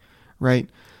way, right?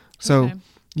 So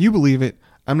you believe it.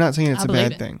 I'm not saying it's a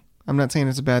bad thing. I'm not saying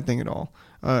it's a bad thing at all.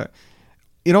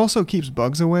 It also keeps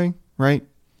bugs away, right?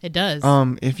 It does.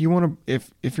 If you want to,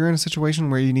 if you're in a situation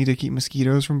where you need to keep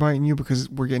mosquitoes from biting you, because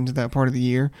we're getting to that part of the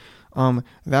year,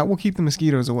 that will keep the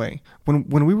mosquitoes away.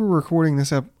 When we were recording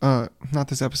this not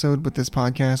this episode, but this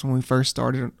podcast, when we first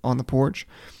started on the porch,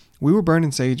 we were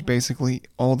burning sage basically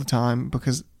all the time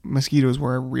because mosquitoes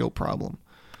were a real problem.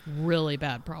 Really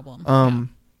bad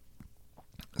problem.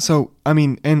 So, I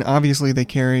mean, and obviously they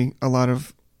carry a lot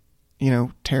of,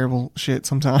 terrible shit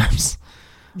sometimes.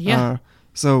 Yeah.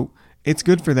 So it's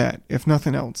good for that, if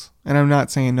nothing else. And I'm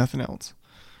not saying nothing else.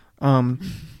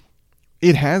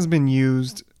 It has been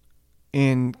used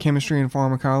in chemistry and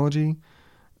pharmacology.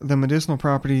 The medicinal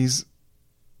properties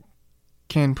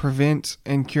can prevent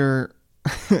and cure,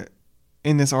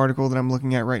 in this article that I'm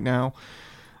looking at right now,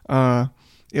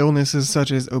 illnesses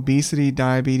such as obesity,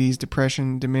 diabetes,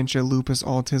 depression, dementia, lupus,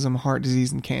 autism, heart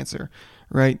disease, and cancer,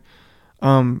 right?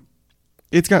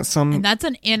 It's got some... And that's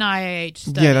an NIH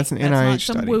study. Yeah, that's an NIH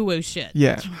study. Some woo-woo shit.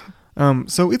 Yeah.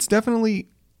 So it's definitely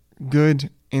good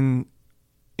in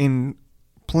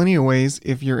plenty of ways.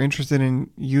 If you're interested in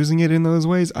using it in those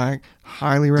ways, I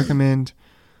highly recommend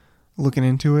looking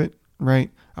into it,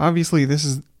 right? Obviously, this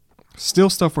is still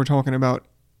stuff we're talking about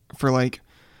for, like,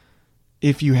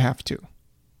 if you have to.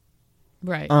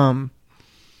 Right.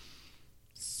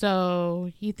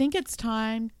 So, you think it's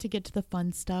time to get to the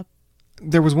fun stuff?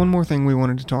 There was one more thing we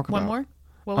wanted to talk about. One more?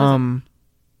 What was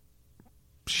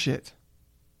it? Shit.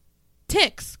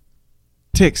 Ticks.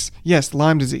 Ticks. Yes,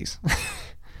 Lyme disease.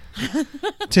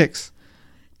 Ticks.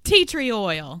 Tea tree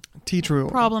oil. Tea tree oil.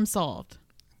 Problem solved.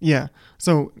 Yeah.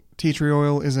 So, tea tree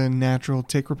oil is a natural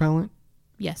tick repellent?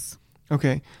 Yes.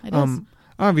 Okay. It is.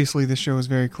 Obviously, this show is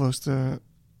very close to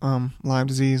Lyme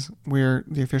disease. We're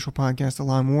the official podcast of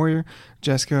Lyme Warrior.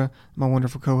 Jessica, my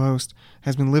wonderful co-host,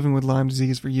 has been living with Lyme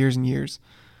disease for years and years.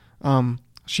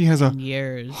 She has a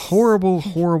horrible,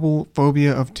 horrible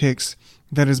phobia of ticks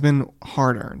that has been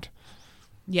hard-earned.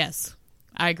 Yes,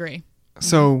 I agree.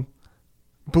 So,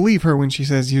 believe her when she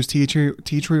says use tea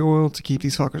tree oil to keep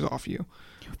these fuckers off you.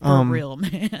 For real,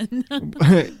 man.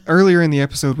 Earlier in the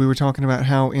episode, we were talking about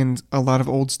how in a lot of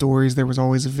old stories, there was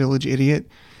always a village idiot.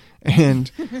 And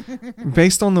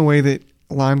based on the way that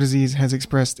Lyme disease has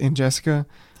expressed in Jessica,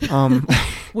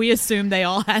 We assume they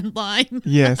all had Lyme.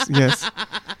 Yes.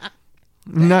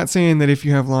 I'm not saying that if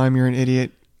you have Lyme, you're an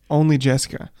idiot. Only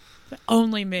Jessica.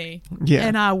 Only me. Yeah.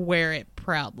 And I wear it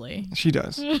proudly. She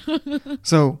does.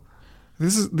 So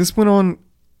this went on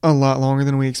a lot longer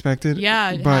than we expected.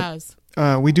 Yeah, it but, has.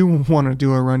 We do want to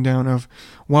do a rundown of,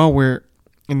 while we're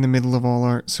in the middle of all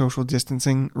our social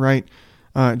distancing, right?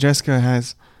 Jessica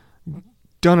has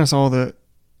done us all the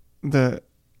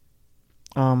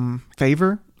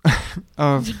favor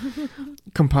of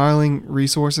compiling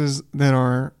resources that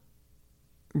are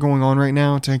going on right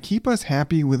now to keep us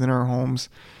happy within our homes,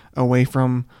 away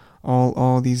from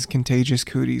all these contagious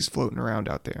cooties floating around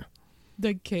out there.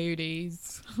 The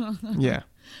cooties. Yeah.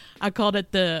 I called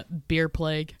it the beer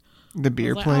plague. The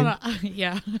beer plague?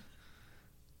 Yeah.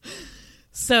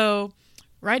 So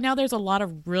right now there's a lot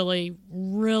of really,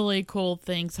 really cool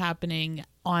things happening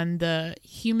on the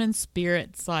human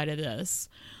spirit side of this,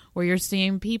 where you're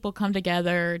seeing people come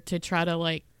together to try to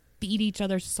like feed each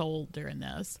other's soul during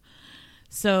this.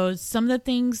 So some of the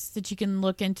things that you can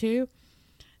look into,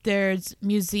 there's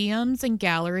museums and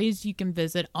galleries you can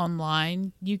visit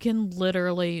online. You can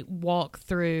literally walk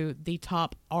through the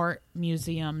top art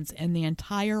museums in the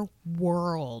entire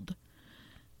world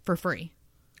for free,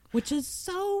 which is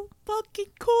so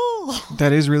fucking cool.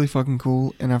 That is really fucking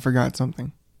cool, and I forgot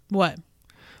something. What?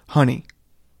 Honey.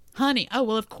 Honey. Oh,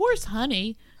 well, of course,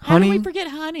 honey. How do we forget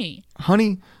honey?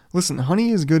 Honey. Listen,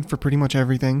 honey is good for pretty much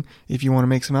everything. If you want to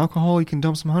make some alcohol, you can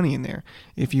dump some honey in there.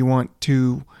 If you want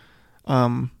to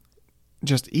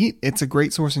just eat, it's a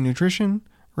great source of nutrition,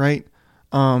 right?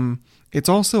 It's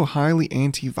also highly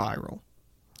antiviral.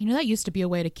 You know that used to be a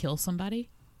way to kill somebody?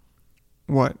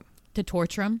 What? To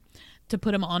torture them, to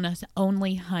put them on a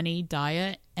only honey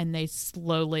diet, and they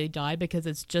slowly die because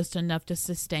it's just enough to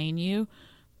sustain you,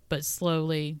 but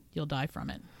slowly you'll die from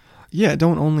it. Yeah,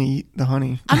 don't only eat the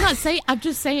honey. I'm not saying. I'm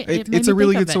just saying. It's a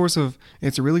really good source of.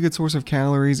 It's a really good source of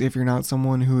calories if you're not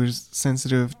someone who is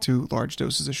sensitive to large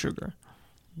doses of sugar.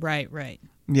 Right.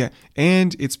 Yeah,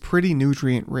 and it's pretty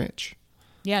nutrient rich.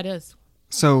 Yeah, it is.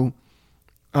 So,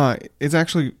 it's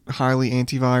actually highly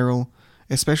antiviral,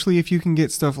 especially if you can get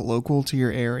stuff local to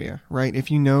your area, right? If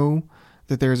you know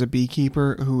that there's a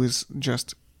beekeeper who is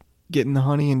just getting the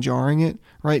honey and jarring it,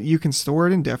 right? You can store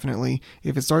it indefinitely.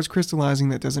 If it starts crystallizing,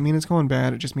 that doesn't mean it's gone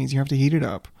bad. It just means you have to heat it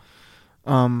up.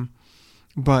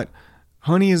 But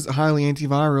honey is highly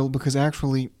antiviral because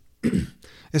actually,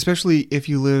 especially if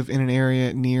you live in an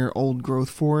area near old growth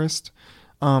forest,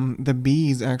 the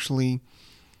bees actually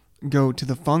go to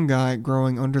the fungi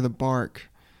growing under the bark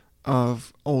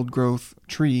of old growth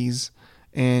trees,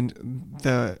 and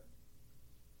the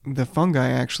fungi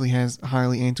actually has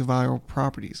highly antiviral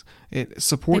properties. It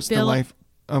supports the life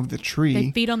of the tree.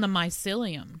 They feed on the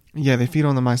mycelium. Yeah, they feed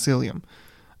on the mycelium.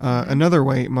 Another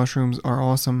way mushrooms are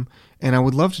awesome, and I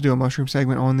would love to do a mushroom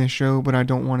segment on this show, but I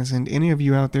don't want to send any of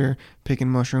you out there picking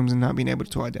mushrooms and not being able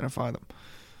to identify them.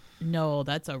 No,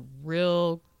 that's a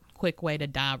real quick way to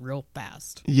die real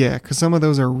fast. Yeah, because some of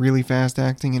those are really fast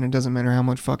acting, and it doesn't matter how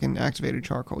much fucking activated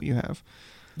charcoal you have.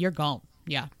 You're gone.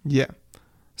 Yeah. Yeah.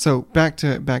 So back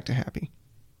to Happy.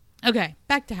 Okay,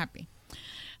 back to Happy.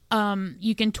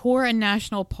 You can tour a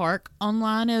national park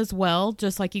online as well,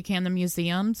 just like you can the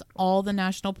museums. All the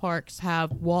national parks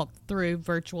have walk-through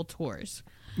virtual tours.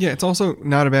 Yeah, it's also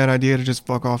not a bad idea to just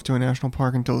fuck off to a national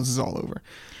park until this is all over.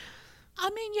 I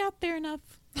mean, yeah, fair enough.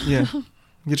 Yeah,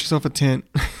 get yourself a tent.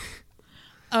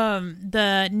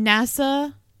 The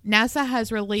NASA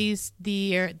has released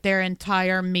their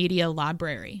entire media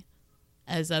library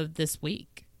as of this week.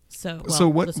 So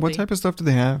what type of stuff do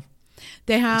they have?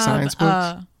 They have science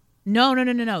books?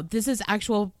 No. This is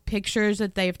actual pictures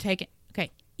that they've taken.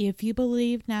 Okay, if you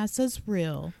believe NASA's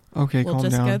real, okay, we'll calm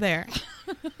just down. go there.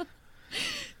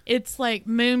 It's like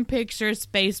moon pictures,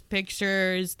 space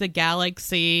pictures, the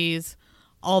galaxies,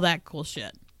 all that cool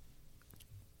shit.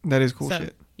 That is cool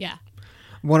shit. Yeah.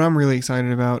 What I'm really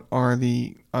excited about are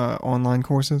the online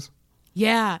courses.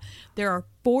 Yeah, there are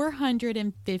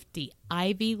 450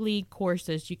 Ivy League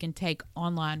courses you can take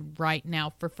online right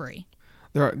now for free.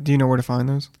 Do you know where to find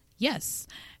those? Yes,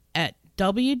 at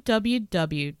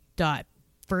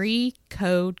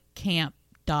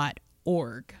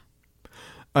www.freecodecamp.org.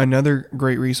 Another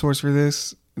great resource for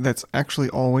this that's actually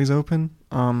always open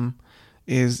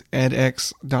is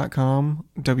edx.com,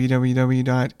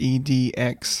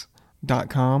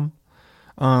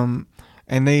 www.edx.com.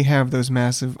 And they have those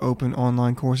massive open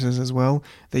online courses as well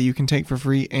that you can take for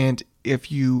free. And if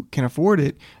you can afford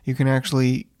it, you can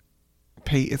actually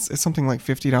pay. It's something like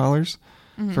 $50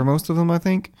 for most of them, I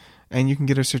think. and you can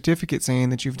get a certificate saying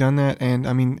that you've done that. And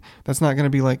I mean, that's not going to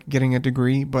be like getting a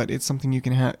degree, but it's something you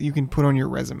can put on your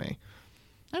resume.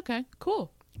 Okay,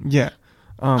 cool. Yeah.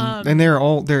 And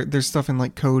there's stuff in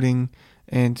like coding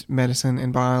and medicine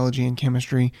and biology and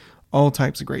chemistry, all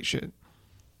types of great shit.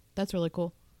 That's really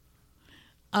cool.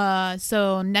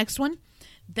 So next one,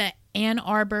 the Ann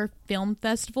Arbor Film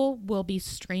Festival will be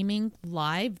streaming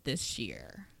live this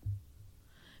year.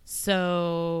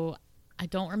 So I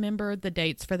don't remember the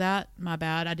dates for that. My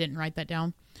bad. I didn't write that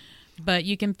down. But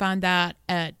you can find that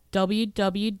at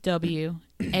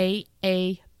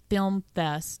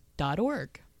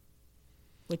www.aafilmfest.org,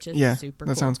 which is super cool.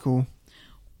 That sounds cool.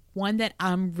 One that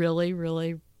I'm really,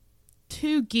 really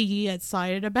too geeky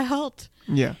excited about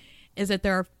is that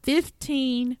there are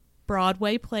 15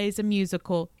 Broadway plays and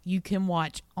musical you can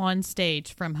watch on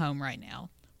stage from home right now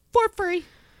for free.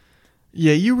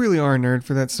 Yeah, you really are a nerd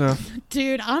for that stuff.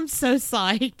 Dude, I'm so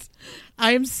psyched.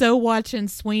 I am so watching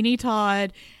Sweeney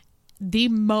Todd the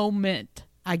moment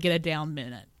I get a down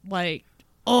minute. Like,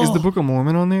 Is the Book of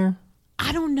Mormon on there?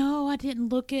 I don't know. I didn't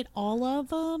look at all of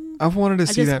them. I've wanted to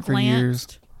see that for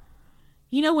years.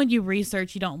 You know, when you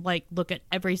research, you don't like look at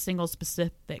every single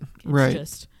specific. It's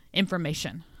just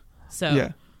information. So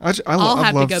yeah, I'll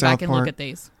have to go South back and Park. look at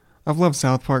these. I've loved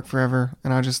South Park forever,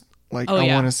 and I just I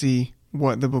want to see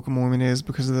what the Book of Mormon is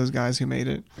because of those guys who made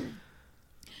it.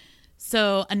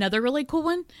 So another really cool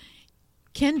one,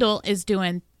 Kindle is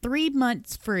doing 3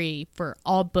 months free for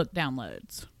all book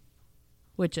downloads,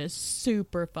 which is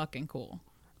super fucking cool.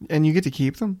 And you get to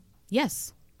keep them?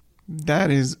 Yes. That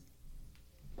is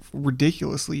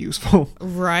ridiculously useful.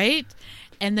 Right?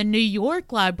 And the New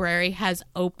York Library has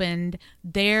opened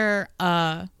their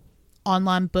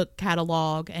online book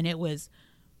catalog, and it was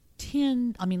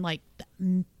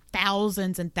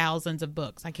thousands and thousands of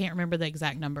books. I can't remember the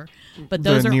exact number, but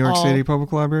those are all... The New York City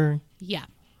Public Library? Yeah.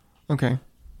 Okay.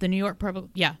 The New York Public...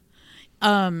 Yeah.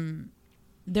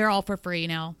 They're all for free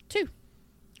now, too.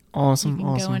 Awesome. You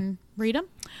can go and read them.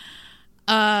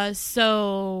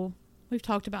 So we've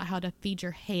talked about how to feed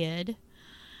your head.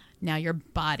 Now your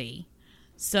body.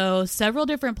 So several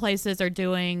different places are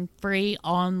doing free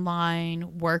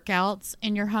online workouts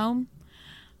in your home.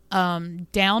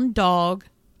 Down Dog,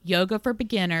 Yoga for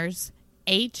Beginners,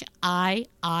 HIIT,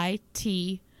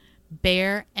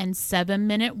 Bear, and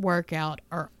 7-Minute Workout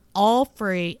are all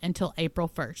free until April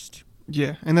 1st.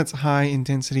 Yeah, and that's high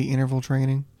intensity interval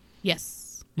training.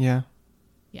 Yes. Yeah.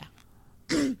 Yeah.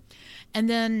 And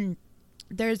then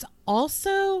there's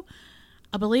also,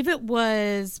 I believe it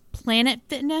was Planet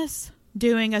Fitness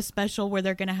doing a special where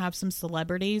they're going to have some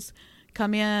celebrities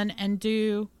come in and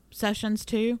do sessions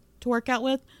too to work out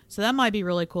with. So that might be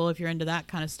really cool if you're into that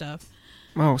kind of stuff.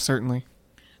 Oh, certainly.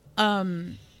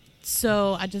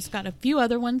 So I just got a few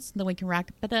other ones, then we can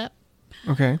wrap it up.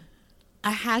 Okay.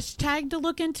 A hashtag to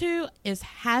look into is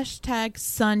hashtag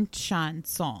Sunshine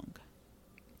Song.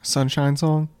 Sunshine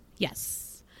Song?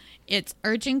 Yes. It's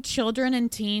urging children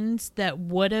and teens that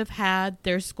would have had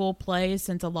their school plays,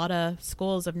 since a lot of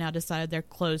schools have now decided they're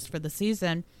closed for the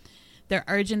season. They're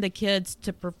urging the kids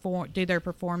to do their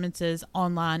performances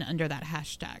online under that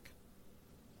hashtag.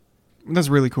 That's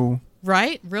really cool.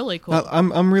 Right? Really cool.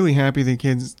 I'm really happy the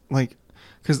kids,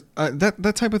 because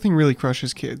that type of thing really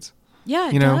crushes kids.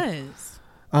 Yeah, it does.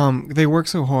 They work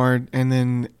so hard, and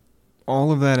then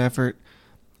all of that effort,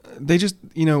 they just,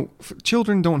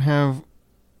 children don't have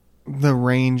the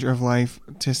range of life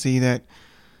to see that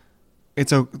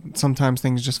sometimes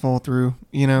things just fall through,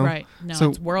 Right. No, so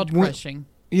it's world crushing.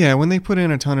 Yeah, when they put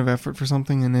in a ton of effort for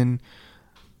something and then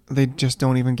they just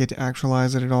don't even get to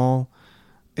actualize it at all,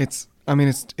 it's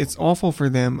awful for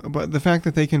them, but the fact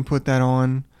that they can put that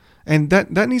on, and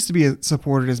that needs to be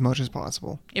supported as much as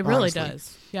possible. It really honestly.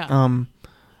 does. Yeah.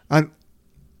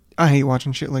 I hate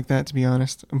watching shit like that, to be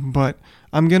honest, but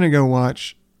I'm going to go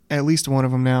watch at least one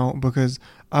of them now because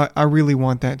I really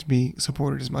want that to be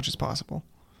supported as much as possible.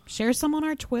 Share some on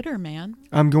our Twitter, man.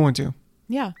 I'm going to.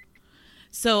 Yeah.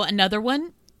 So another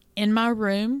one, in my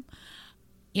room,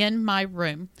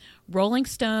 Rolling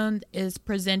Stone is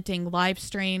presenting live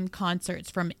stream concerts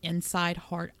from inside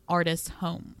artists'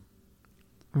 home.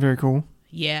 Very cool.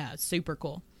 Yeah, super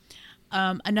cool.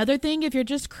 Another thing, if you're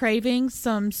just craving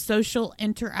some social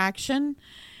interaction,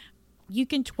 you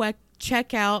can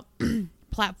check out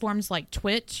platforms like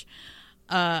Twitch.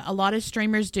 A lot of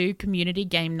streamers do community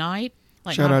game night.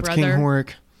 Like Shout out to King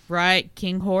Horick. Right,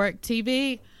 King Horick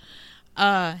TV.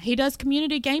 He does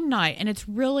community game night, and it's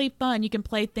really fun. You can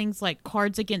play things like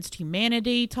Cards Against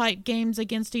Humanity type games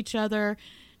against each other,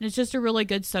 and it's just a really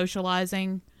good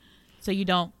socializing, so you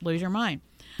don't lose your mind.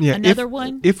 Yeah, Another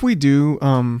one. If we do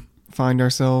find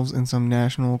ourselves in some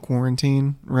national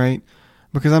quarantine, right?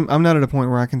 Because I'm not at a point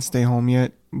where I can stay home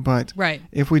yet, but right.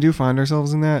 if we do find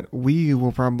ourselves in that, we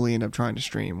will probably end up trying to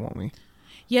stream, won't we?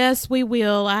 Yes, we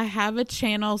will. I have a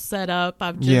channel set up.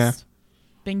 I've just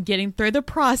been getting through the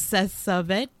process of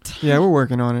it. Yeah, we're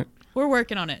working on it. We're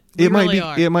working on it. We It might really be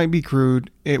are. it might be crude.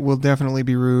 It will definitely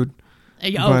be rude.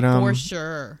 Oh, for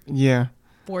sure. Yeah.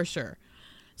 For sure.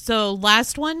 So,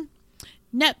 last one.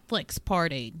 Netflix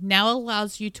Party now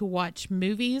allows you to watch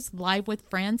movies live with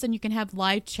friends, and you can have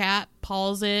live chat,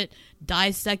 pause it,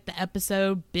 dissect the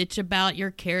episode, bitch about your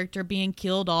character being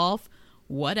killed off,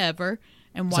 whatever,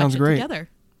 and watch Sounds it great. together.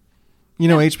 You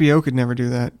know, HBO could never do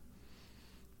that.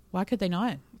 Why could they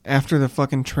not? After the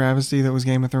fucking travesty that was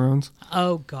Game of Thrones.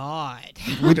 Oh God.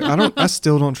 I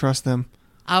still don't trust them.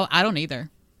 I don't either.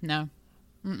 No.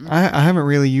 I haven't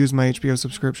really used my HBO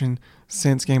subscription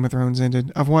since Game of Thrones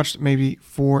ended. I've watched maybe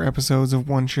 4 episodes of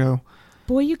one show.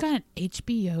 Boy, you got an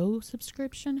HBO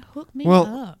subscription? Hook me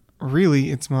up. Really,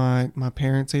 it's my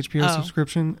parents' HBO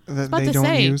subscription that they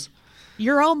don't use.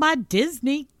 You're on my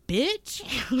Disney, bitch.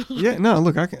 Yeah, no,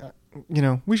 look, I can, you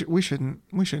know, we shouldn't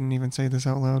even say this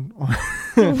out loud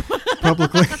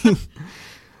publicly.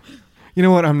 You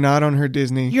know what? I'm not on her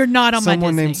Disney. You're not on my Disney.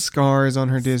 Someone named Scar is on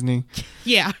her Disney.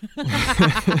 Yeah.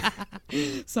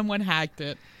 Someone hacked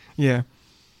it. Yeah.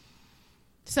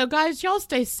 So, guys, y'all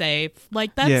stay safe.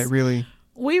 Like, that's... Yeah, really.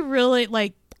 We really,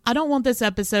 like, I don't want this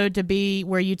episode to be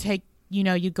where you take, you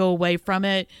know, you go away from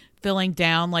it feeling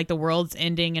down like the world's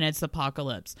ending and it's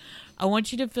apocalypse. I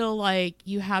want you to feel like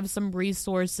you have some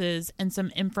resources and some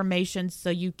information so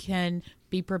you can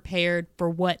be prepared for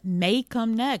what may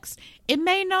come next. It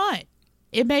may not.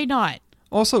 It may not.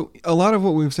 Also, a lot of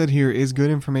what we've said here is good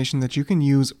information that you can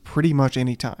use pretty much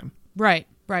any time. Right,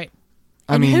 right.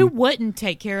 I mean, who wouldn't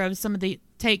take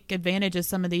advantage of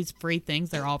some of these free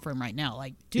things they're offering right now?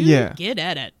 Like, get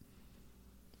at it.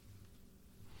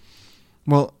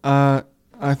 Well, I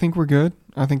think we're good.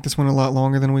 I think this went a lot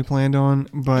longer than we planned on,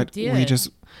 but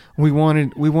we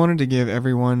wanted to give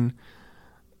everyone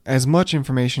as much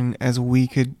information as we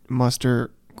could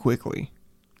muster quickly.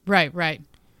 Right, right.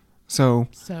 So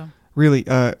really,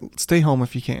 stay home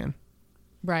if you can.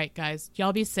 Right, guys.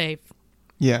 Y'all be safe.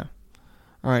 Yeah.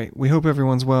 All right. We hope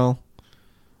everyone's well,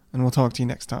 and we'll talk to you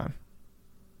next time.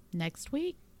 Next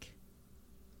week.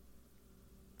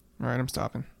 All right. I'm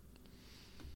stopping.